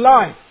source of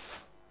life.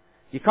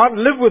 You can't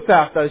live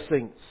without those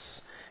things.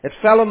 It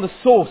fell on the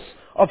source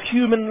of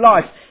human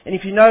life. And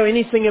if you know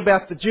anything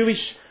about the Jewish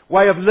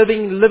way of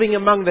living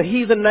among the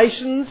heathen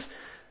nations,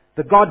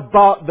 the god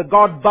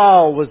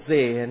Baal was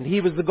there, and he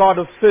was the god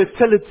of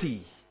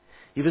fertility.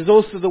 He was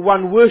also the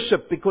one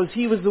worshipped because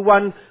he was the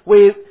one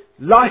where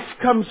life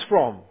comes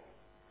from.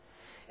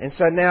 And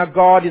so now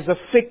God is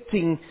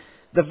affecting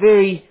the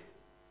very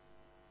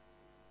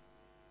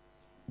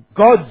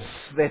gods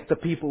that the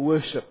people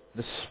worship,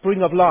 the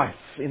spring of life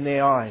in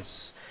their eyes.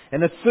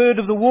 And a third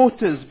of the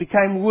waters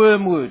became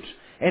wormwood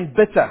and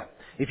bitter.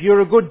 If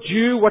you're a good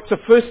Jew, what's the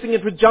first thing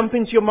that would jump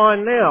into your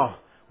mind now?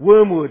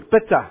 Wormwood,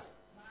 bitter.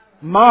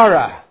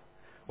 Mara.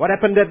 What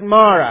happened at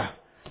Mara?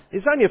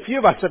 There's only a few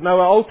of us that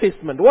know our Old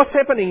Testament. What's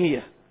happening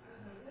here?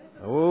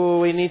 Oh,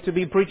 we need to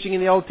be preaching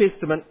in the Old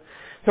Testament.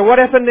 So what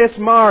happened at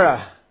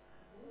Mara?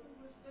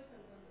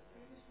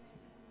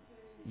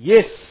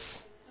 Yes.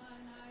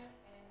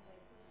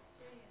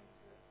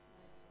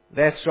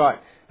 That's right.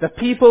 The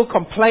people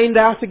complained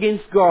out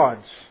against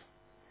God.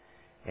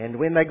 And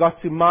when they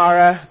got to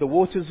Mara, the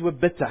waters were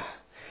bitter.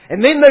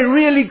 And then they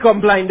really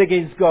complained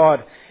against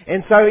God.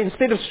 And so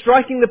instead of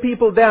striking the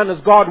people down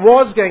as God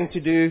was going to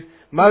do,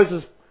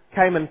 Moses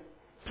came and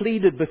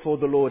pleaded before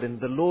the Lord, and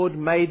the Lord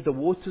made the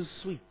waters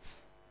sweet.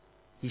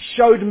 He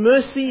showed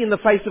mercy in the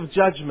face of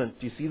judgment.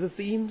 Do you see the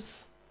themes?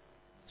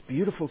 It's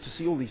beautiful to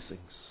see all these things.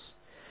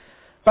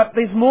 But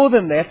there's more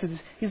than that.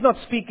 He's not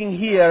speaking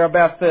here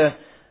about the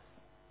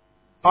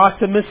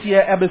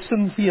Artemisia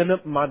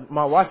absinthianum.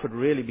 My wife would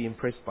really be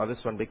impressed by this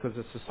one because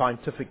it's a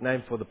scientific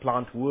name for the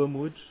plant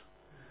wormwood.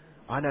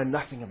 I know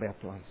nothing about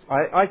plants.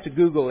 I had to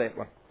Google that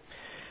one.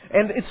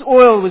 And its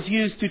oil was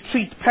used to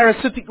treat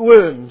parasitic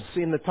worms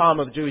in the time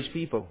of the Jewish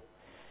people.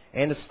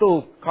 And it's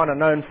still kind of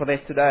known for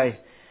that today.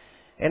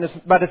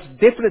 But it's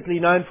definitely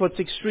known for its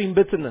extreme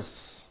bitterness.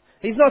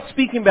 He's not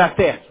speaking about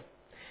that.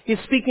 He's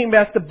speaking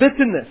about the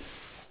bitterness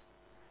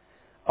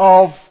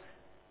of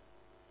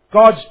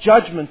God's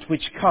judgment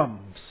which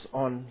comes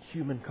on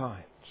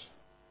humankind.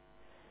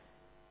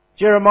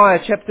 Jeremiah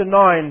chapter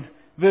 9,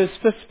 verse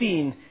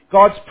 15.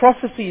 God's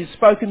prophecy is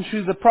spoken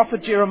through the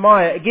prophet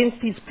Jeremiah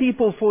against his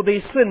people for their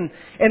sin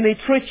and their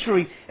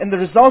treachery and the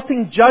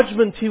resulting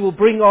judgment he will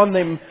bring on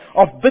them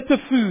of bitter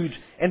food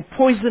and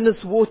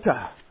poisonous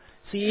water.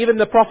 See, even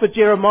the prophet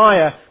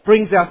Jeremiah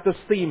brings out this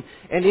theme.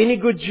 And any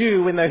good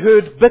Jew, when they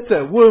heard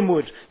bitter,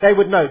 wormwood, they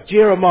would know,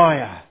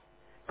 Jeremiah,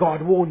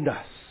 God warned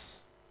us.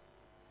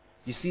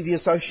 You see the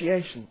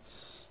associations.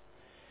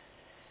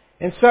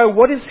 And so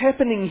what is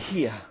happening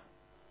here?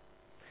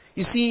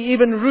 You see,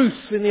 even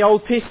Ruth in the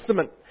Old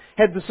Testament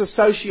had this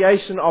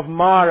association of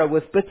Mara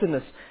with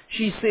bitterness.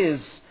 She says,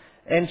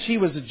 and she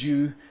was a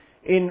Jew,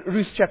 in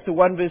Ruth chapter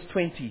 1 verse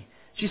 20.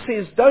 She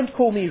says, don't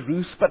call me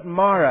Ruth, but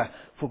Mara,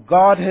 for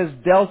God has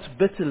dealt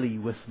bitterly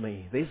with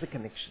me. There's the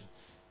connection.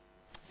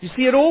 You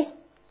see it all?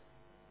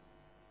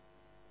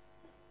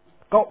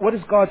 God, what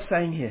is God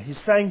saying here? He's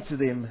saying to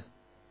them,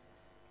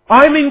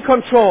 I'm in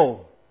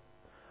control.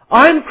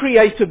 I'm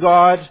Creator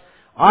God.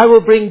 I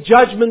will bring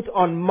judgment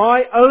on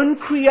my own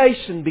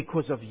creation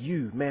because of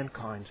you,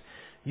 mankind.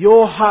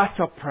 Your hearts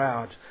are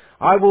proud.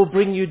 I will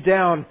bring you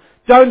down.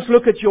 Don't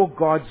look at your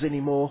gods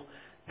anymore.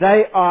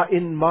 They are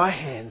in my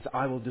hands.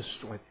 I will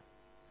destroy them.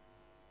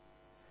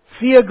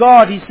 Fear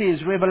God, he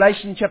says,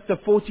 Revelation chapter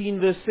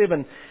 14 verse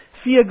 7.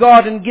 Fear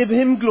God and give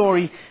Him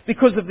glory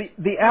because of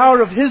the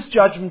hour of His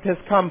judgment has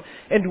come,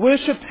 and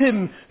worship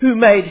Him who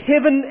made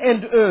heaven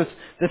and earth,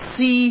 the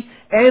sea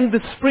and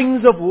the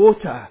springs of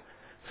water.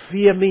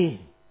 Fear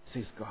me,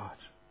 says God.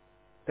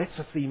 That's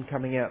the theme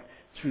coming out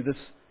through this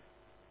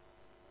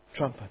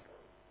trumpet.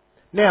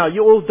 Now,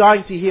 you're all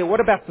dying to hear, what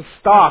about the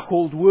star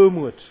called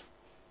wormwood?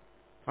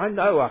 I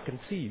know, I can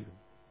see you.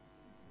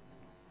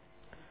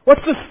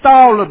 What's the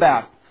star all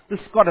about? This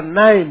has got a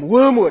name,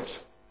 wormwood.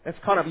 That's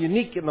kind of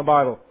unique in the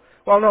Bible.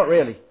 Well, not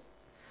really.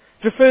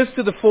 It refers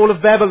to the fall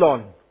of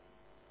Babylon.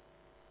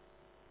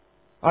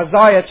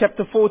 Isaiah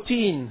chapter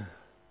 14.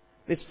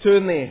 Let's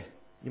turn there.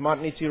 You might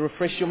need to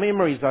refresh your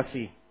memories, I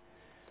see.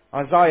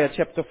 Isaiah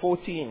chapter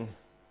 14,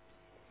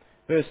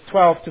 verse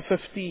 12 to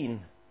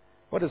 15.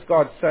 What does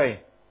God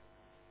say?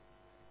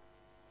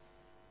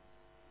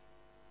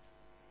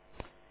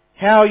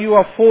 How you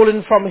are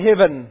fallen from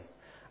heaven,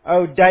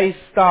 O day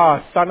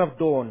star, son of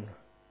dawn.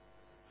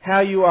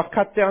 How you are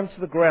cut down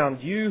to the ground,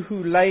 you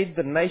who laid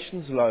the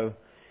nations low.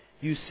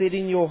 You said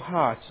in your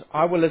heart,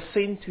 I will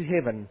ascend to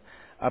heaven.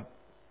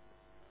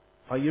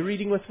 Are you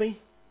reading with me?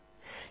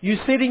 You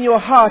said in your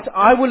heart,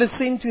 I will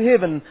ascend to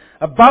heaven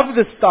above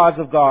the stars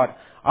of God.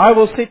 I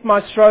will set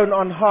my throne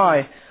on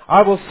high.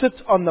 I will sit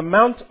on the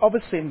mount of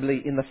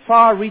assembly in the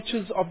far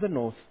reaches of the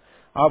north.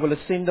 I will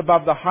ascend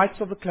above the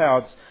heights of the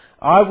clouds.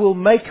 I will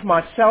make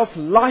myself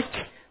like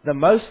the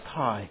Most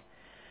High.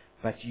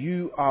 But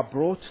you are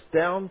brought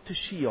down to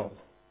Sheol,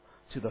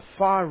 to the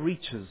far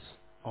reaches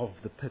of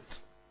the pit.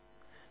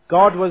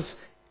 God was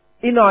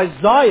in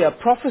Isaiah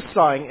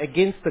prophesying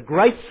against the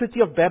great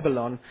city of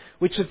Babylon,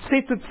 which had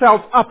set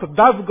itself up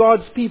above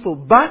God's people.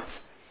 But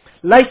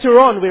later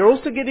on, we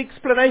also get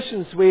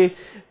explanations where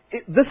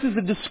this is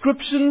a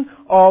description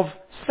of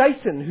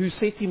Satan, who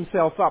set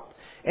himself up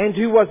and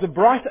who was a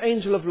bright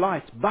angel of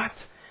light. But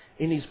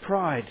in his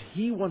pride,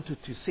 he wanted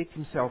to set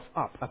himself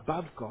up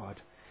above God,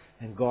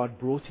 and God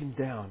brought him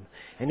down.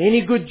 And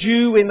any good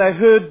Jew, when they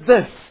heard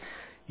this,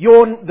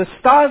 the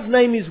star's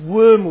name is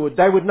Wormwood,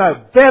 they would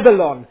know,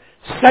 Babylon,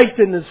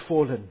 Satan has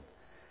fallen,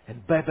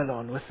 and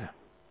Babylon with him.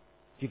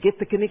 Do you get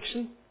the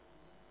connection?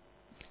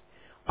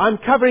 I'm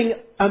covering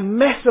a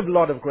massive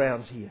lot of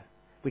ground here.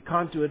 We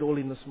can't do it all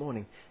in this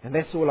morning, and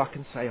that's all I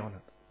can say on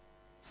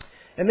it.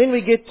 And then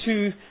we get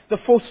to the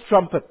fourth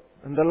trumpet,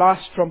 and the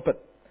last trumpet,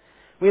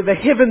 where the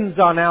heavens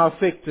are now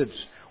affected,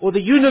 or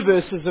the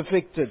universe is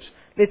affected.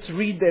 Let's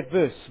read that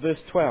verse, verse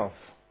 12.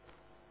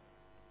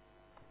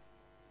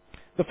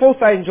 The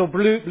fourth angel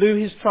blew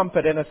his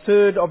trumpet, and a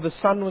third of the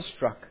sun was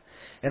struck,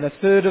 and a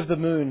third of the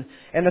moon,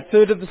 and a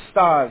third of the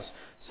stars,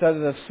 so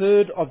that a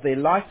third of their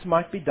light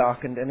might be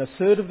darkened, and a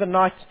third of the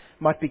night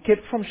might be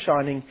kept from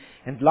shining,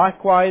 and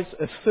likewise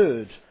a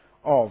third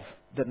of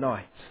the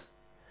night.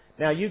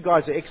 Now, you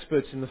guys are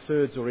experts in the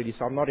thirds already,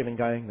 so I'm not even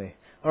going there.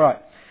 All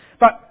right.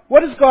 But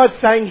what is God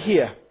saying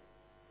here?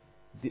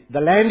 The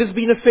land has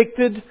been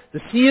affected, the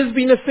sea has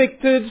been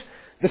affected,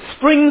 the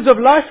springs of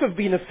life have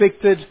been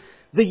affected,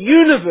 the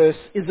universe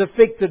is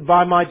affected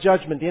by my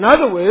judgment. In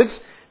other words,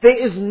 there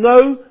is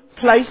no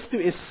place to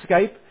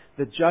escape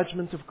the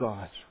judgment of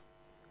God.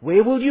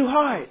 Where will you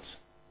hide?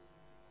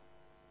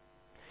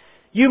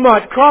 You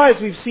might cry,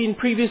 as we've seen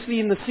previously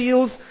in the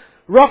seals,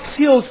 rocks,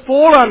 hills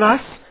fall on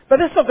us, but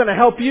that's not going to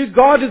help you.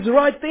 God is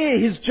right there.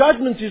 His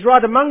judgment is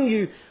right among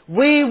you.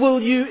 Where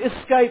will you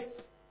escape?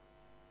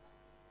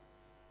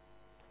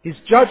 His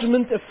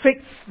judgment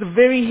affects the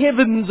very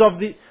heavens of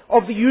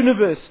the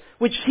universe,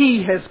 which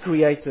He has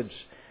created.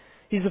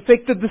 He's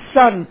affected the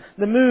sun,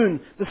 the moon,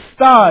 the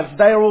stars.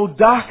 They are all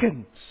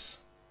darkened.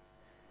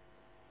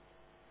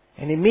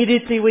 And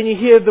immediately when you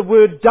hear the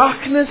word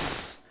darkness,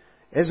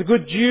 as a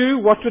good Jew,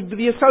 what would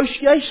the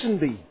association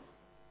be?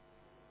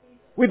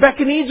 We're back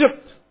in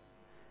Egypt.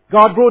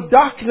 God brought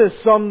darkness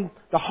on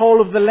the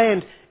whole of the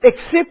land,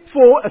 except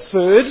for a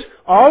third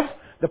of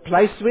the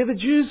place where the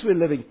Jews were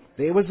living.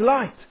 There was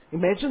light.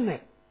 Imagine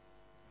that.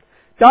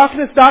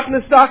 Darkness,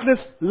 darkness, darkness,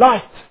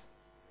 light.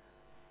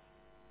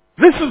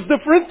 This is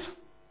different.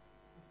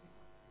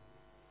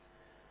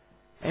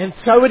 And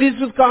so it is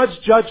with God's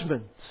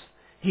judgment.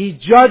 He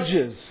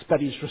judges,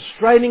 but He's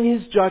restraining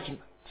His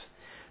judgment.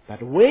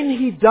 But when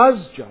He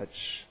does judge,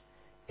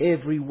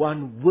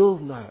 everyone will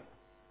know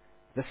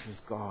this is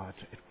God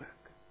at work.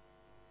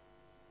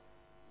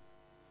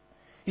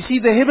 You see,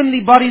 the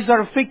heavenly bodies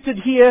are affected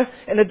here,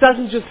 and it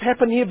doesn't just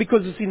happen here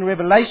because it's in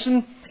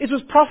Revelation. It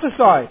was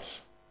prophesied.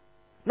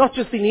 Not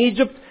just in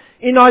Egypt,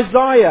 in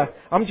Isaiah.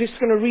 I'm just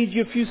going to read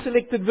you a few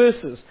selected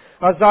verses.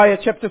 Isaiah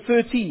chapter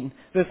 13,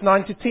 verse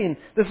 9 to 10.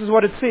 This is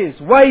what it says,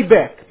 way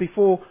back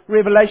before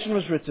Revelation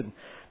was written.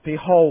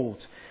 Behold,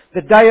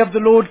 the day of the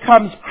Lord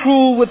comes,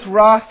 cruel with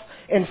wrath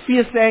and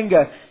fierce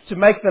anger, to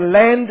make the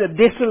land a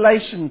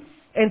desolation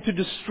and to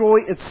destroy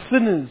its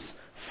sinners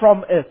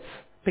from it.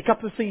 Pick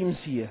up the themes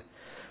here.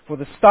 For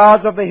the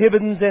stars of the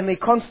heavens and their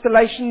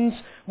constellations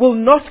will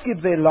not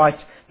give their light.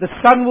 The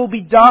sun will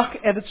be dark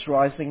at its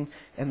rising,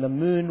 and the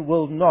moon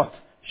will not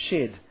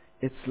shed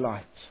its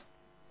light.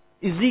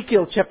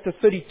 Ezekiel chapter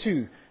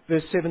 32,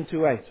 verse 7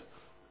 to 8.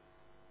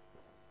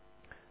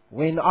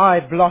 When I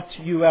blot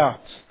you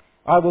out,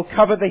 I will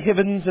cover the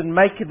heavens and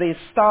make their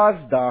stars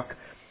dark.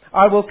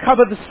 I will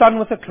cover the sun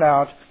with a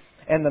cloud,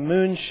 and the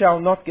moon shall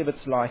not give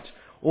its light.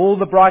 All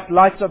the bright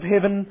lights of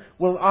heaven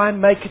will I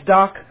make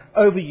dark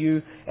over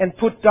you, and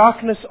put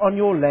darkness on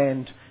your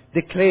land,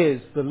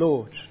 declares the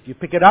Lord. Do you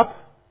pick it up?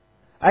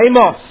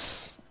 Amos.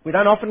 We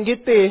don't often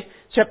get there.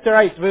 Chapter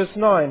 8, verse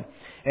 9.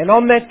 And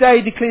on that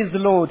day, declares the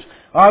Lord,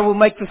 I will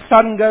make the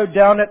sun go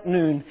down at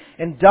noon,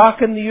 and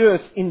darken the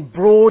earth in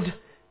broad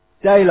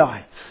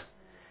daylight.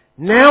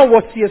 Now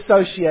what's the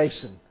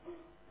association?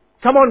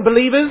 Come on,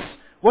 believers.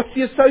 What's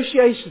the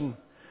association?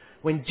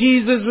 When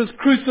Jesus was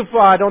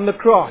crucified on the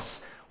cross,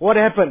 what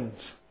happened?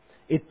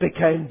 It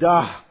became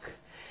dark.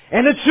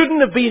 And it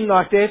shouldn't have been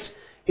like that.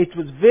 It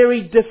was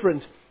very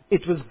different.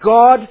 It was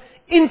God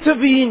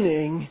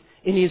intervening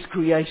in His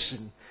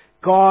creation.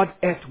 God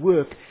at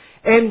work.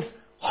 And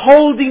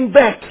holding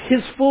back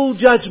His full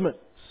judgment.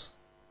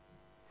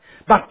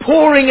 But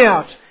pouring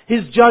out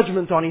His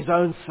judgment on His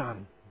own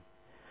Son.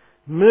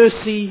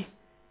 Mercy,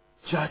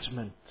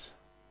 judgment.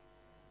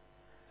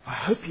 I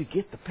hope you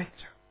get the picture.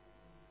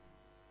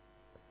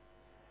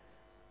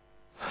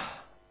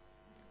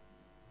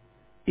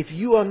 If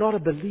you are not a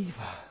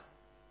believer,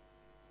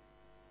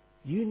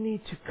 you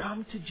need to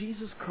come to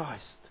Jesus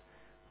Christ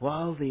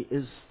while there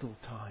is still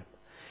time.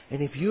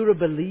 And if you're a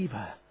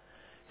believer,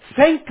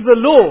 thank the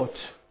Lord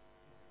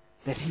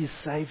that He has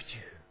saved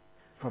you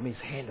from His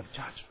hand of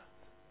judgment.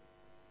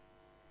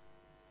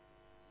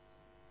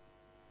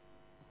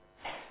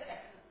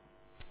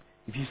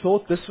 If you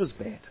thought this was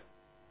bad,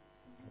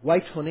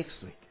 wait for next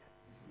week.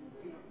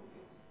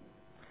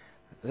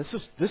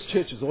 This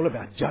church is all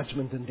about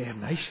judgment and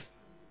damnation.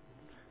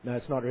 No,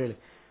 it's not really.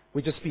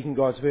 We're just speaking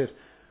God's word.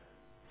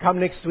 Come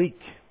next week.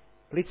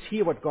 Let's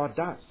hear what God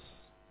does.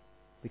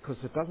 Because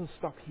it doesn't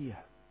stop here.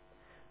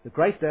 The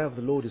great day of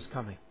the Lord is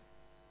coming.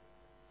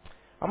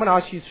 I'm going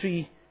to ask you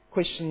 3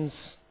 questions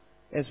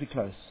as we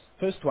close.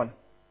 First one.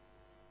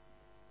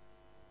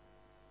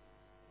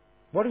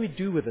 What do we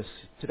do with this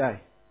today?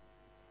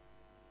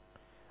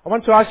 I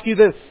want to ask you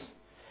this.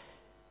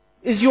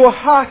 Is your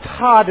heart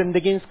hardened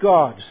against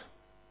God?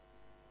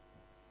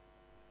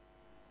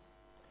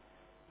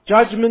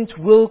 Judgment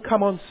will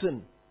come on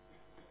sin.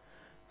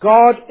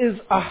 God is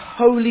a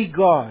holy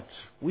God.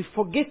 We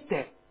forget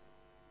that.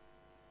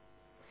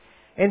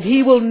 And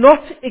He will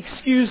not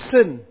excuse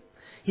sin.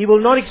 He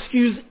will not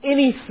excuse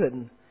any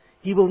sin.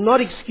 He will not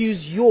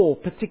excuse your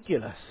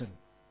particular sin.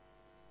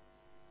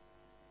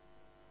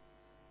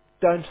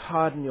 Don't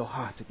harden your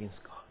heart against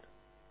God.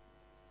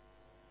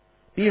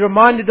 Be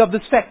reminded of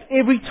this fact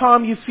every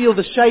time you feel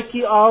the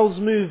shaky aisles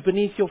move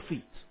beneath your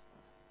feet.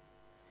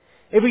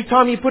 Every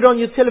time you put on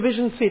your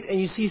television set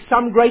and you see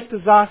some great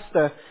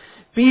disaster,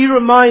 be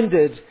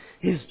reminded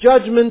His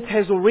judgment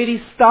has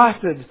already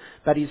started,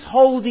 but He's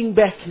holding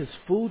back His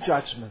full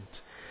judgment.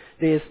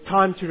 There's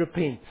time to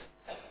repent.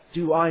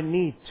 Do I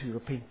need to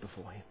repent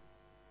before Him?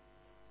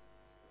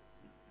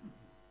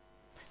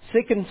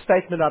 Second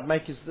statement I'd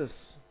make is this.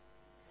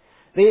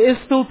 There is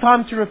still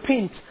time to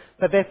repent,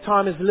 but that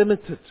time is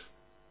limited.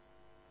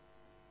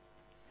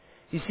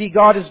 You see,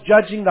 God is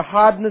judging the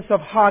hardness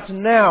of heart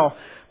now,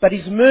 but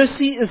His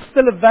mercy is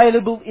still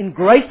available in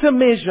greater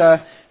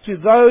measure to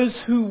those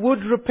who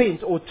would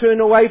repent or turn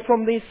away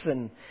from their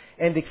sin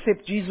and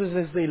accept Jesus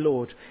as their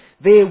Lord.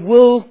 There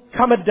will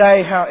come a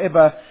day,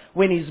 however,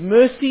 when His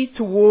mercy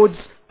towards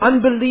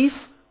unbelief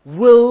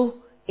will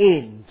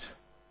end.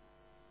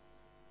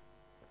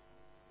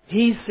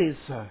 He says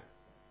so.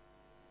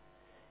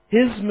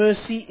 His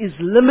mercy is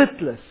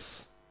limitless,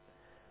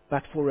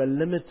 but for a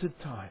limited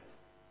time.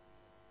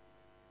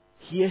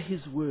 Hear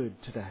His word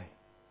today.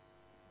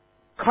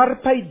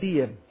 Carpe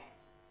diem,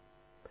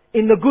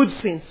 in the good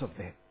sense of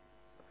that.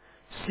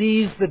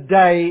 Seize the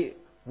day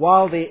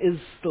while there is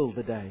still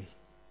the day.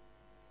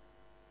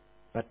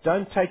 But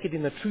don't take it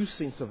in the true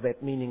sense of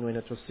that meaning when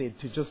it was said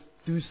to just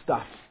do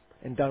stuff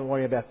and don't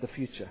worry about the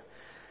future.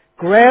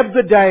 Grab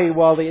the day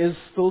while there is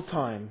still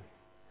time.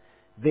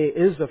 There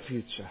is a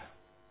future,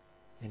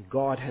 and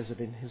God has it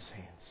in His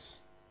hands.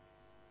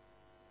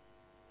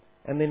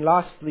 And then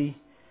lastly,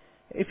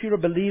 if you're a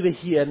believer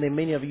here, and there are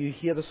many of you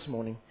here this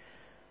morning,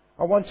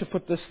 I want to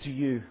put this to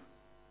you.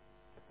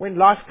 When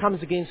life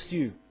comes against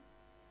you,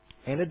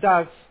 and it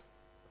does,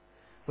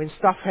 when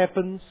stuff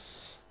happens,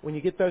 when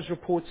you get those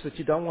reports that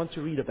you don't want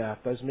to read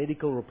about, those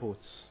medical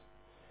reports,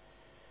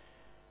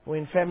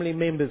 when family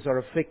members are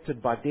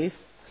affected by death,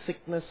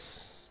 sickness,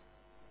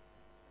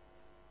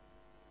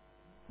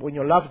 when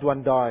your loved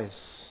one dies,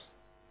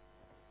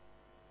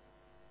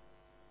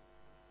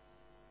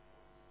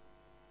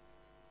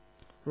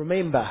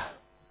 remember,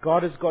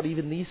 God has got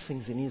even these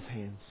things in His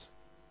hands.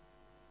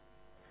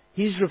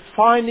 He's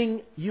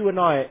refining you and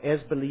I as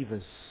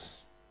believers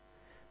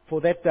for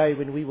that day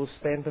when we will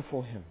stand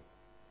before Him.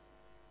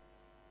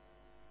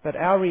 But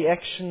our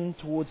reaction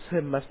towards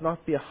Him must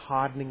not be a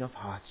hardening of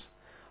heart.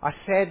 I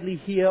sadly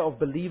hear of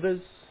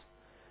believers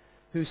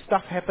whose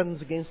stuff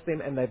happens against them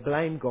and they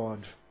blame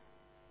God.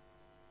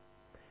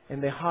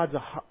 And their hearts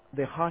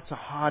are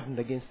hardened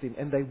against Him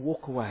and they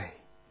walk away.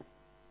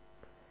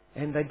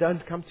 And they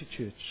don't come to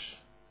church.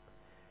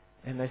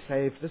 And they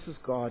say, if this is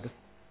God,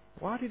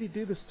 why did He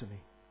do this to me?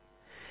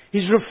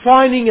 He's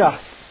refining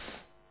us.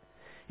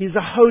 He's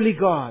a holy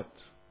God.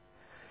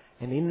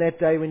 And in that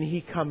day when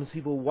He comes,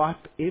 He will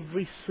wipe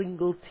every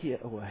single tear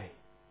away.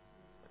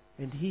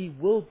 And He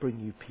will bring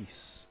you peace.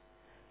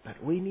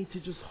 But we need to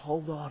just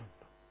hold on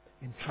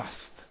and trust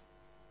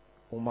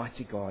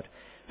Almighty God.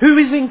 Who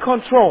is in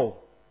control?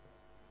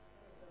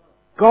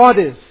 God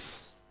is.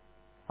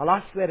 I'll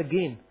ask that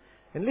again.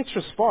 And let's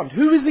respond.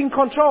 Who is in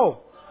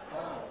control?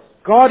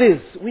 God is.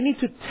 We need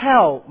to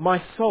tell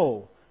my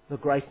soul the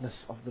greatness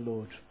of the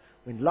Lord.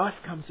 When life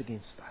comes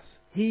against us,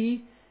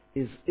 He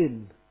is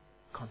in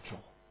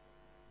control.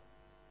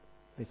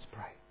 Let's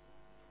pray.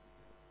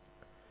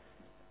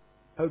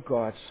 Oh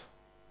God,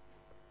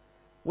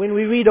 when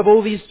we read of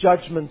all these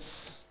judgments,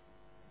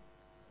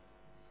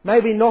 may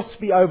we not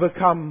be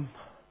overcome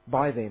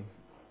by them.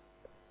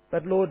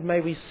 But Lord, may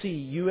we see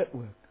You at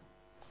work.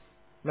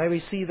 May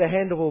we see the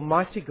hand of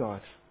Almighty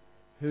God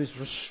who is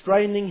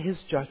restraining His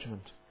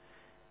judgment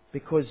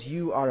because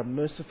You are a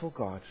merciful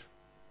God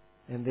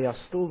and there are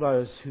still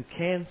those who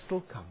can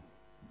still come.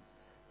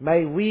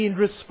 May we in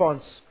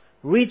response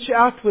reach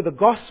out with a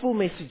gospel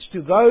message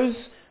to those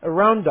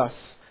around us,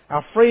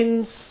 our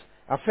friends,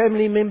 our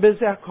family members,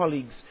 our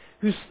colleagues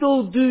who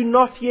still do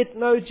not yet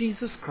know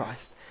Jesus Christ.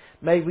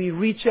 May we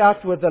reach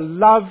out with the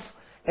love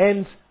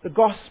and the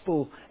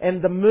gospel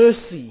and the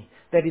mercy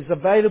that is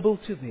available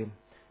to them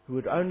who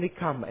would only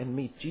come and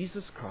meet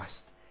Jesus Christ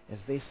as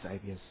their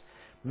saviors.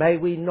 May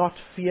we not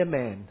fear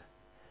man.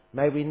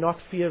 May we not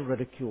fear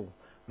ridicule.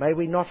 May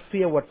we not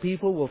fear what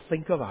people will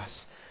think of us.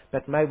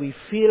 But may we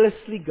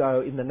fearlessly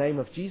go in the name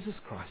of Jesus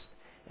Christ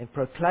and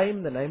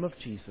proclaim the name of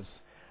Jesus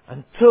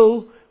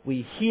until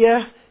we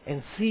hear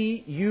and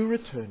see you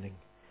returning.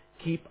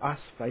 Keep us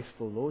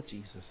faithful, Lord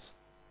Jesus.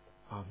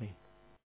 Amen.